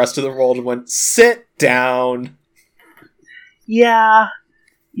the rest of the world went, sit down. Yeah.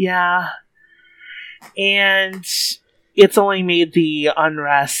 And it's only made the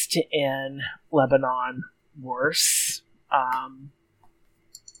unrest in Lebanon worse.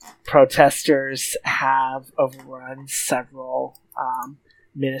 Protesters have overrun several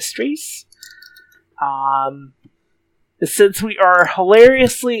ministries. Since we are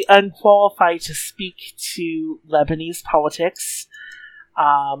hilariously unqualified to speak to Lebanese politics,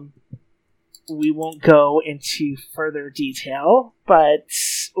 we won't go into further detail, but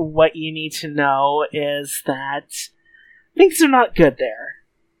what you need to know is that things are not good there.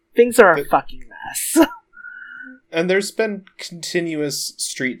 Things are a fucking mess. And there's been continuous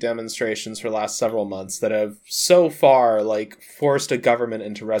street demonstrations for the last several months that have so far, forced a government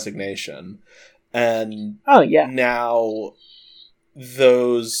into resignation. And now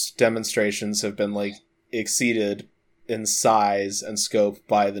those demonstrations have been, exceeded in size and scope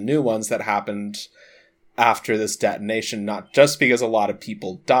by the new ones that happened after this detonation, not just because a lot of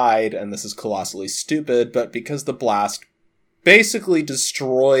people died, and this is colossally stupid, but because the blast basically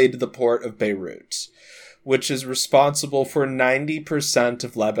destroyed the port of Beirut, which is responsible for 90%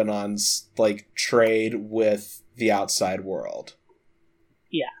 of Lebanon's, trade with the outside world.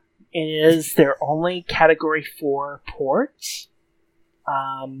 Yeah. It is their only Category 4 port.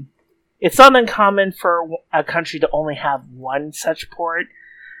 It's not uncommon for a country to only have one such port,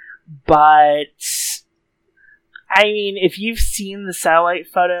 but I mean, if you've seen the satellite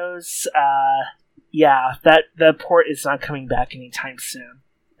photos, that the port is not coming back anytime soon.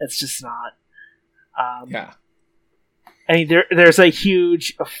 It's just not. Yeah. I mean, there's a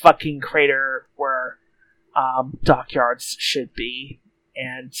huge fucking crater where dockyards should be,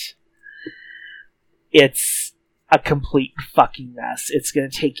 and it's a complete fucking mess. It's going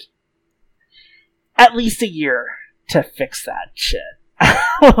to take at least a year to fix that shit.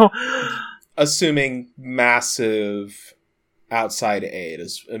 Assuming massive outside aid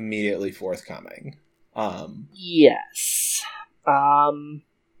is immediately forthcoming. Yes.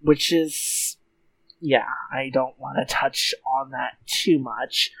 Which is... Yeah, I don't want to touch on that too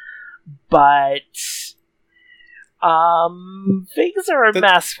much. But... things are a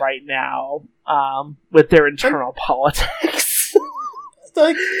mess right now, with their internal politics.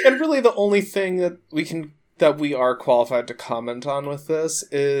 And really the only thing that we are qualified to comment on with this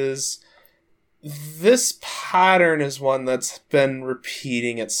is this pattern is one that's been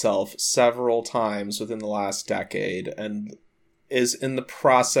repeating itself several times within the last decade and is in the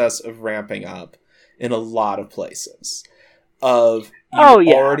process of ramping up in a lot of places.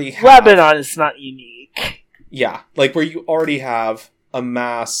 Already have, Lebanon is not unique. Yeah, where you already have a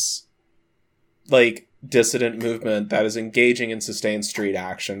mass, dissident movement that is engaging in sustained street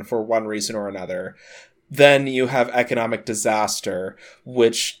action for one reason or another. Then you have economic disaster,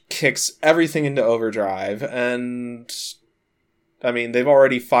 which kicks everything into overdrive, and, I mean, they've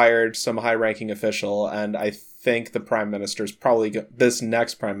already fired some high-ranking official, and I think the Prime Minister's this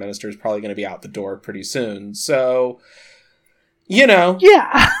next Prime Minister is probably going to be out the door pretty soon, so,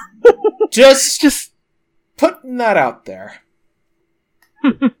 Yeah. just putting that out there.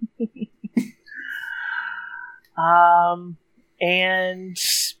 And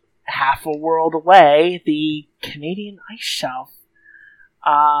half a world away, the Canadian ice shelf.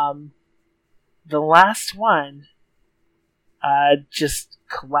 The last one just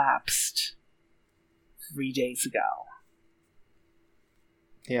collapsed 3 days ago.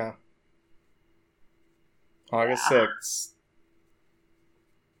 Yeah. August 6th.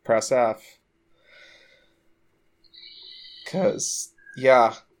 Press F. Because,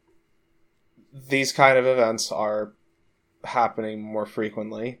 yeah, these kind of events are happening more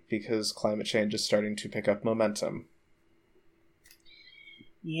frequently because climate change is starting to pick up momentum.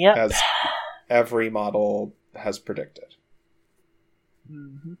 Yep. As every model has predicted.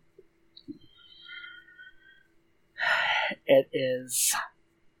 Mm-hmm. It is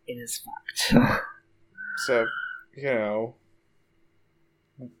fucked. So, you know,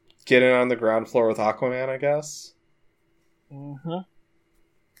 get in on the ground floor with Aquaman, I guess? Mm-hmm.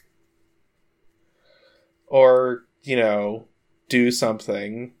 Or, you know, do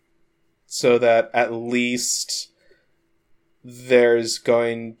something so that at least there's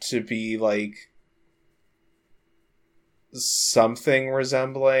going to be, like, something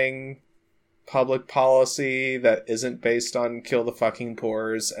resembling public policy that isn't based on kill the fucking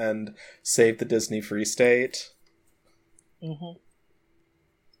poors and save the Disney Free State. Mm-hmm.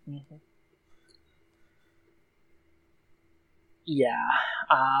 Mm-hmm. Yeah.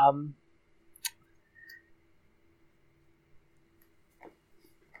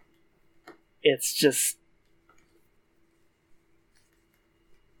 It's just,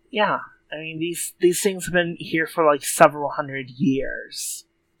 yeah. I mean, these things have been here for like several hundred years,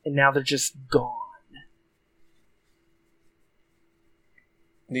 and now they're just gone.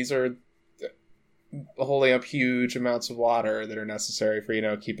 These are holding up huge amounts of water that are necessary for, you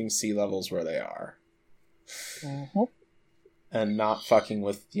know, keeping sea levels where they are. Mm-hmm. And not fucking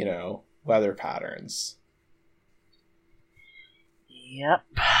with, you know, weather patterns. Yep.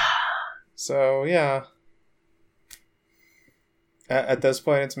 So, yeah. At this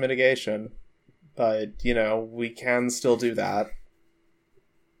point, it's mitigation. But, you know, we can still do that.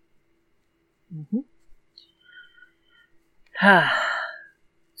 Mm-hmm.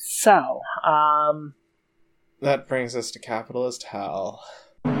 So, that brings us to capitalist hell.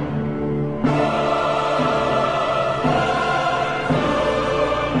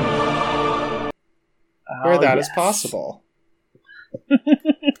 Where that is possible.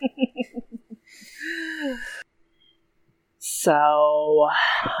 So... Oh,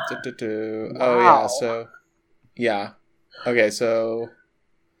 wow. Yeah. Okay, so...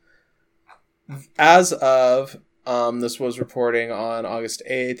 As of... this was reporting on August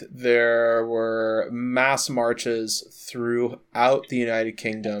 8th, there were mass marches throughout the United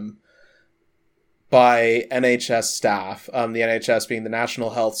Kingdom by NHS staff, the NHS being the National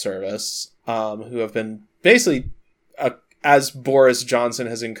Health Service, who have been basically, as Boris Johnson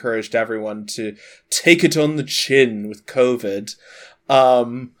has encouraged everyone to take it on the chin with COVID,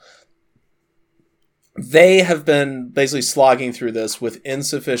 they have been basically slogging through this with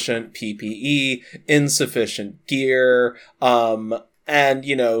insufficient PPE, insufficient gear, and,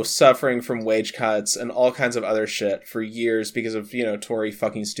 you know, suffering from wage cuts and all kinds of other shit for years because of, you know, Tory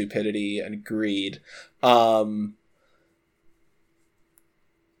fucking stupidity and greed.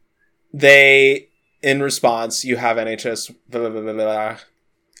 They, in response, you have NHS,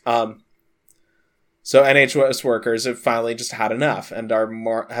 so NHS workers have finally just had enough and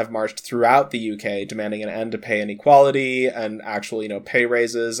have marched throughout the UK demanding an end to pay inequality and actual, you know, pay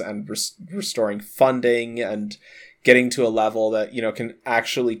raises and restoring funding and getting to a level that, you know, can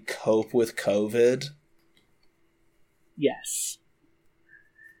actually cope with COVID. Yes.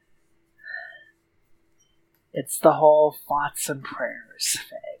 It's the whole thoughts and prayers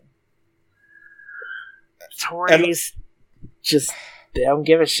thing. Tories just, they don't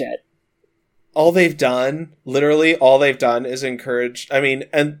give a shit. All they've done, literally all they've done is encourage, I mean,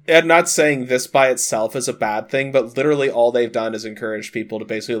 and I'm not saying this by itself is a bad thing, but literally all they've done is encourage people to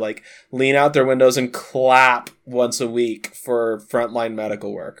basically, like, lean out their windows and clap once a week for frontline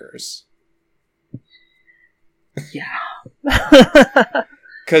medical workers. Yeah.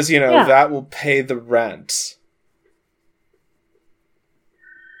 Because, you know, that will pay the rent.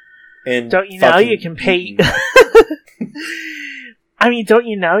 And don't you know you can pay... I mean, don't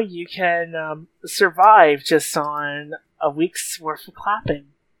you know you can survive just on a week's worth of clapping?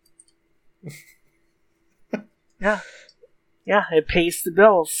 Yeah. Yeah, it pays the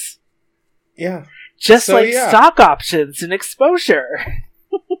bills. Yeah. Just so, like stock options and exposure.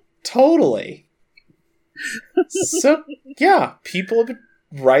 Totally. So, yeah, people have been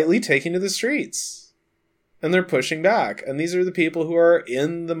rightly taken to the streets. And they're pushing back. And these are the people who are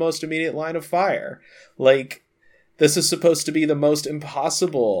in the most immediate line of fire. Like... This is supposed to be the most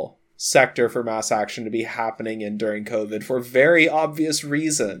impossible sector for mass action to be happening in during COVID for very obvious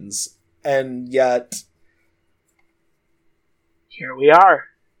reasons. And yet... Here we are.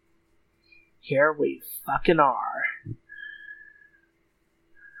 Here we fucking are.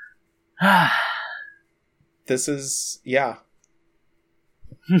 this is, yeah.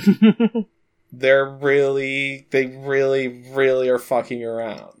 They really, really are fucking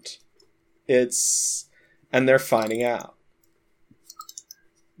around. And they're finding out.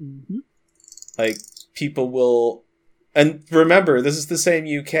 Mm-hmm. Like, people will, and remember, this is the same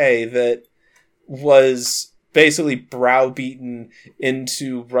UK that was basically browbeaten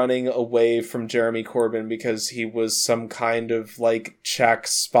into running away from Jeremy Corbyn because he was some kind of, like, Czech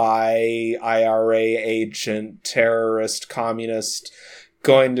spy, IRA agent, terrorist, communist,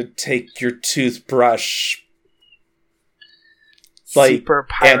 going to take your toothbrush, like, super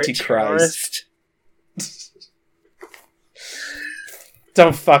pirate Antichrist.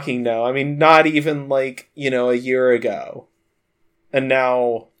 Don't fucking know. I mean, not even, like, a year ago. And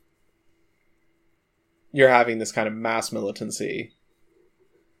now you're having this kind of mass militancy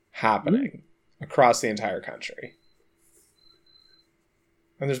happening across the entire country.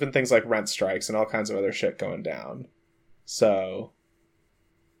 And there's been things like rent strikes and all kinds of other shit going down. So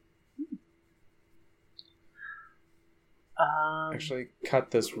actually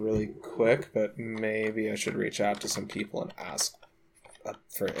cut this really quick, but maybe I should reach out to some people and ask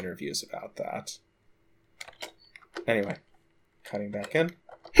for interviews about that. Anyway, cutting back in.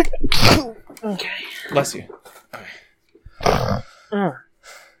 Okay. Bless you. Okay.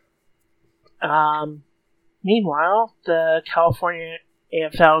 Meanwhile, the California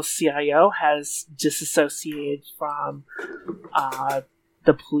AFL-CIO has disassociated from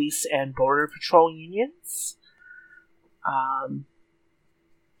the police and border patrol unions.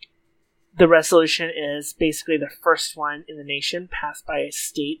 The resolution is basically the first one in the nation passed by a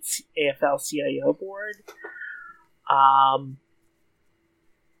state's AFL-CIO board.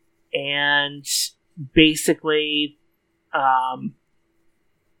 And basically,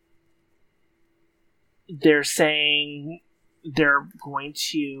 they're saying they're going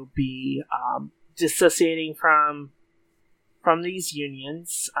to be dissociating from these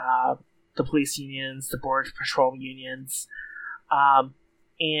unions, the police unions, the border patrol unions,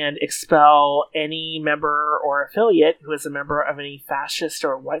 and expel any member or affiliate who is a member of any fascist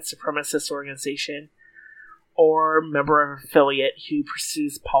or white supremacist organization or member of affiliate who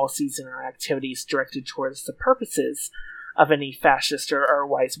pursues policies and or activities directed towards the purposes of any fascist or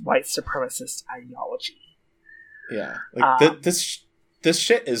white supremacist ideology. Yeah, like this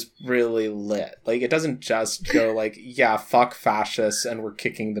shit is really lit. Like, it doesn't just go like, yeah, fuck fascists and we're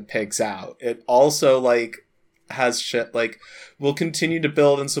kicking the pigs out. It also, like, has shit like, we'll continue to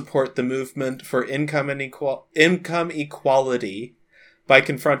build and support the movement for income equality by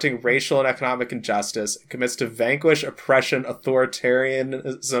confronting racial and economic injustice. It commits to vanquish oppression,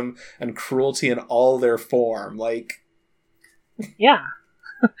 authoritarianism, and cruelty in all their form. Like, yeah.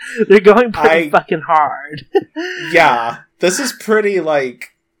 They're going pretty fucking hard. Yeah. This is pretty,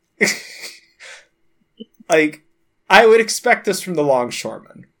 like... like, I would expect this from the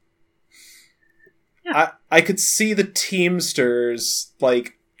longshoremen. Yeah. I could see the Teamsters,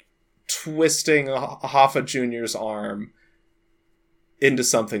 like, twisting Hoffa Jr.'s arm into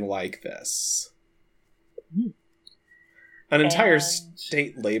something like this. An entire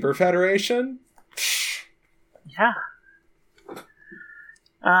state labor federation? Yeah.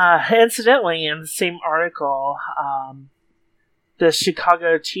 Incidentally, in the same article, the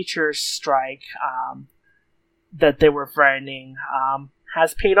Chicago teachers' strike that they were threatening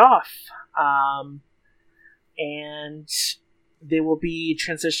has paid off. And they will be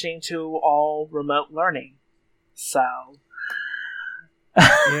transitioning to all remote learning. So...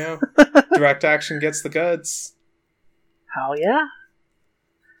 yeah. Direct action gets the goods. Hell yeah.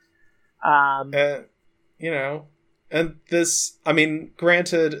 And this, I mean,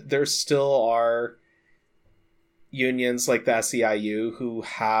 granted, there still are unions like the SEIU who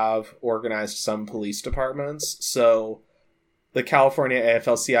have organized some police departments. So the California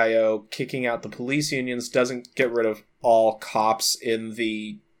AFL-CIO kicking out the police unions doesn't get rid of all cops in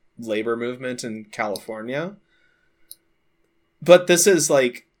the labor movement in California. But this is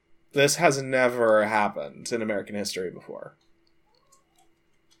like, this has never happened in American history before.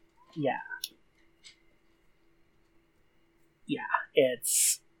 Yeah. Yeah,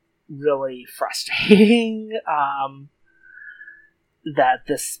 it's really frustrating that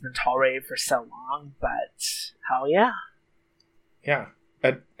this has been tolerated for so long, but hell yeah. Yeah.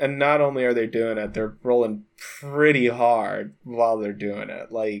 And not only are they doing it, they're rolling pretty hard while they're doing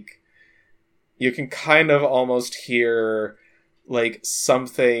it. Like, you can kind of almost hear, like,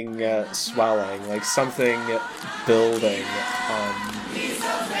 something swelling, like something building.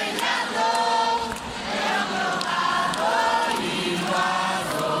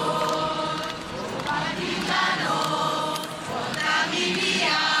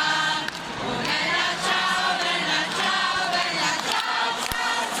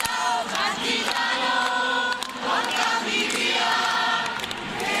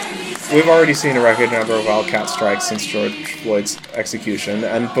 we've already seen a record number of wildcat strikes since George Floyd's execution,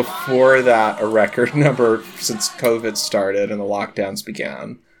 and before that, a record number since COVID started and the lockdowns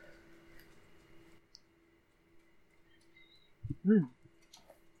began.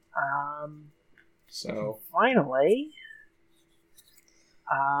 So finally,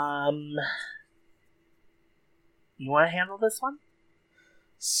 you want to handle this one?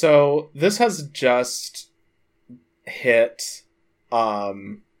 So this has just hit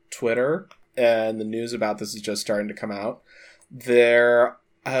Twitter, and the news about this is just starting to come out. There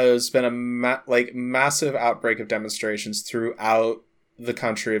has been a massive outbreak of demonstrations throughout the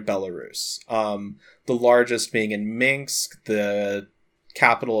country of Belarus. The largest being in Minsk, the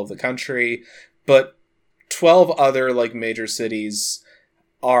capital of the country, but 12 other major cities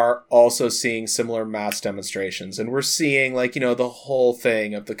are also seeing similar mass demonstrations. And we're seeing the whole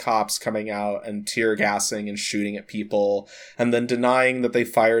thing of the cops coming out and tear gassing and shooting at people and then denying that they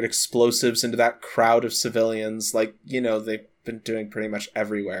fired explosives into that crowd of civilians. They've been doing pretty much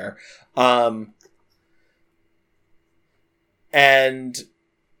everywhere. And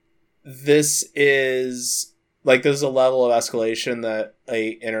this is a level of escalation that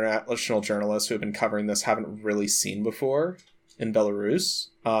international journalists who have been covering this haven't really seen before in Belarus.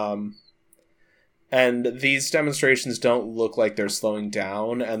 And these demonstrations don't look like they're slowing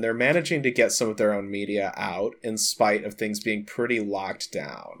down, and they're managing to get some of their own media out in spite of things being pretty locked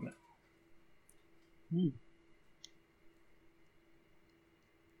down.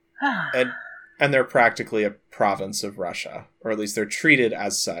 And they're practically a province of Russia, or at least they're treated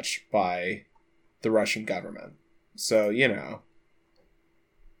as such by the Russian government. So,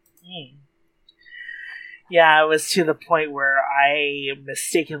 Yeah, it was to the point where I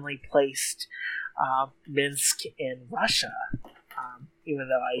mistakenly placed Minsk in Russia, even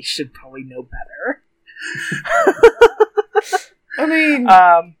though I should probably know better. I mean...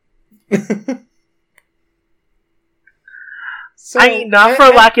 not for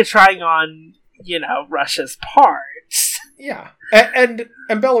lack of trying on, Russia's part. Yeah. And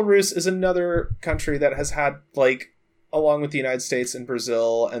Belarus is another country that has had, along with the United States and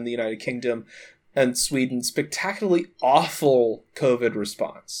Brazil and the United Kingdom and Sweden, spectacularly awful COVID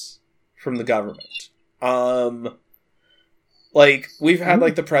response from the government. We've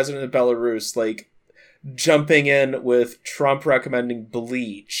had, the president of Belarus, jumping in with Trump recommending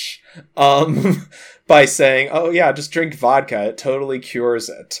bleach, by saying, oh yeah, just drink vodka, it totally cures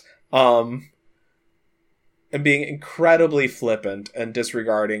it. And being incredibly flippant and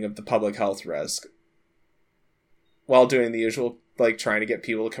disregarding of the public health risk, while doing the usual, trying to get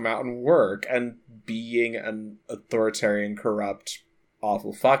people to come out and work, and being an authoritarian, corrupt,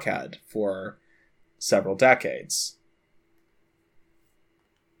 awful fuckhead for several decades.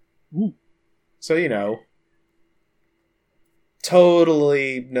 So,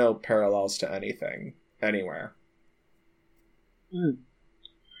 totally no parallels to anything, anywhere.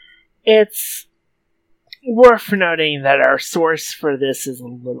 It's worth noting that our source for this is a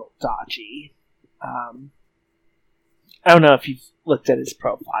little dodgy. I don't know if you've looked at his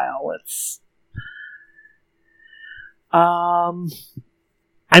profile. It's...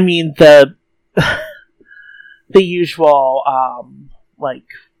 the usual,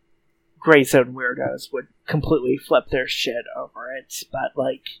 gray zone weirdos would completely flip their shit over it, but,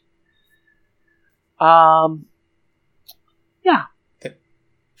 yeah.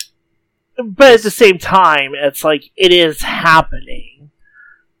 But at the same time, it's it is happening.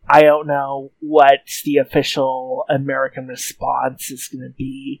 I don't know what the official American response is going to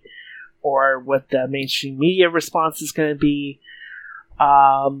be, or what the mainstream media response is going to be.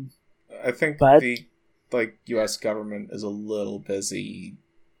 I think the U.S. government is a little busy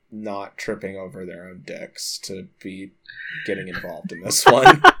not tripping over their own dicks to be getting involved in this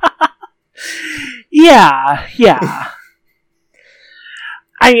one. Yeah.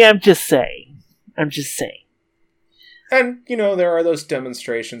 I'm just saying. And, there are those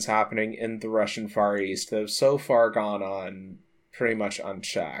demonstrations happening in the Russian Far East that have so far gone on pretty much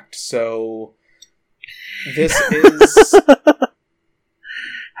unchecked. So, this is...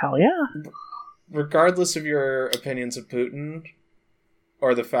 Hell yeah. Regardless of your opinions of Putin,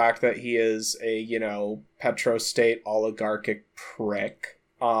 or the fact that he is a, petrostate oligarchic prick,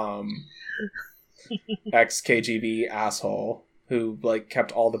 ex-KGB asshole, who,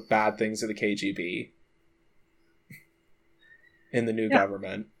 kept all the bad things of the KGB in the new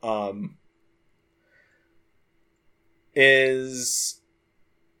government, is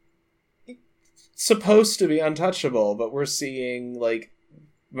supposed to be untouchable, but we're seeing,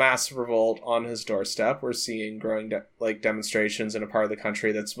 massive revolt on his doorstep. We're seeing growing demonstrations in a part of the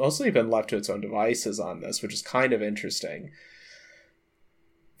country that's mostly been left to its own devices on this, which is kind of interesting.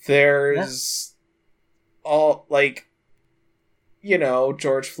 There's all, like, you know,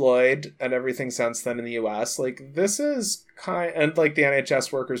 George Floyd and everything since then in the US. Like, this is and like the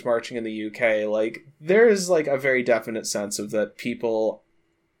NHS workers marching in the UK. Like, there is like a very definite sense of that people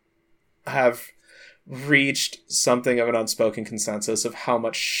have reached something of an unspoken consensus of how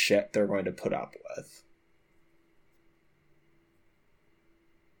much shit they're going to put up with.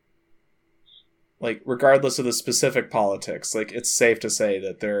 Like, regardless of the specific politics, like, it's safe to say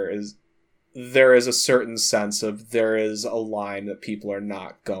that there is a certain sense of there is a line that people are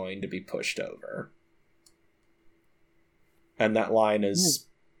not going to be pushed over. And that line is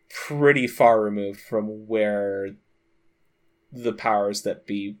pretty far removed from where the powers that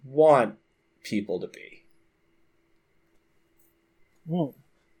be want people to be.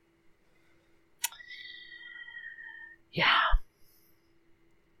 Yeah.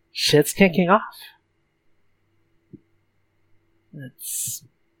 Shit's kicking off. It's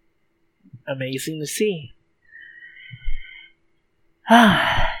amazing to see.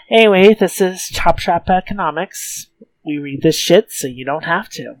 Anyway, this is Chop Shop Economics. We read this shit so you don't have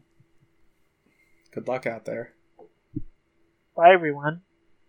to. Good luck out there. Bye, everyone.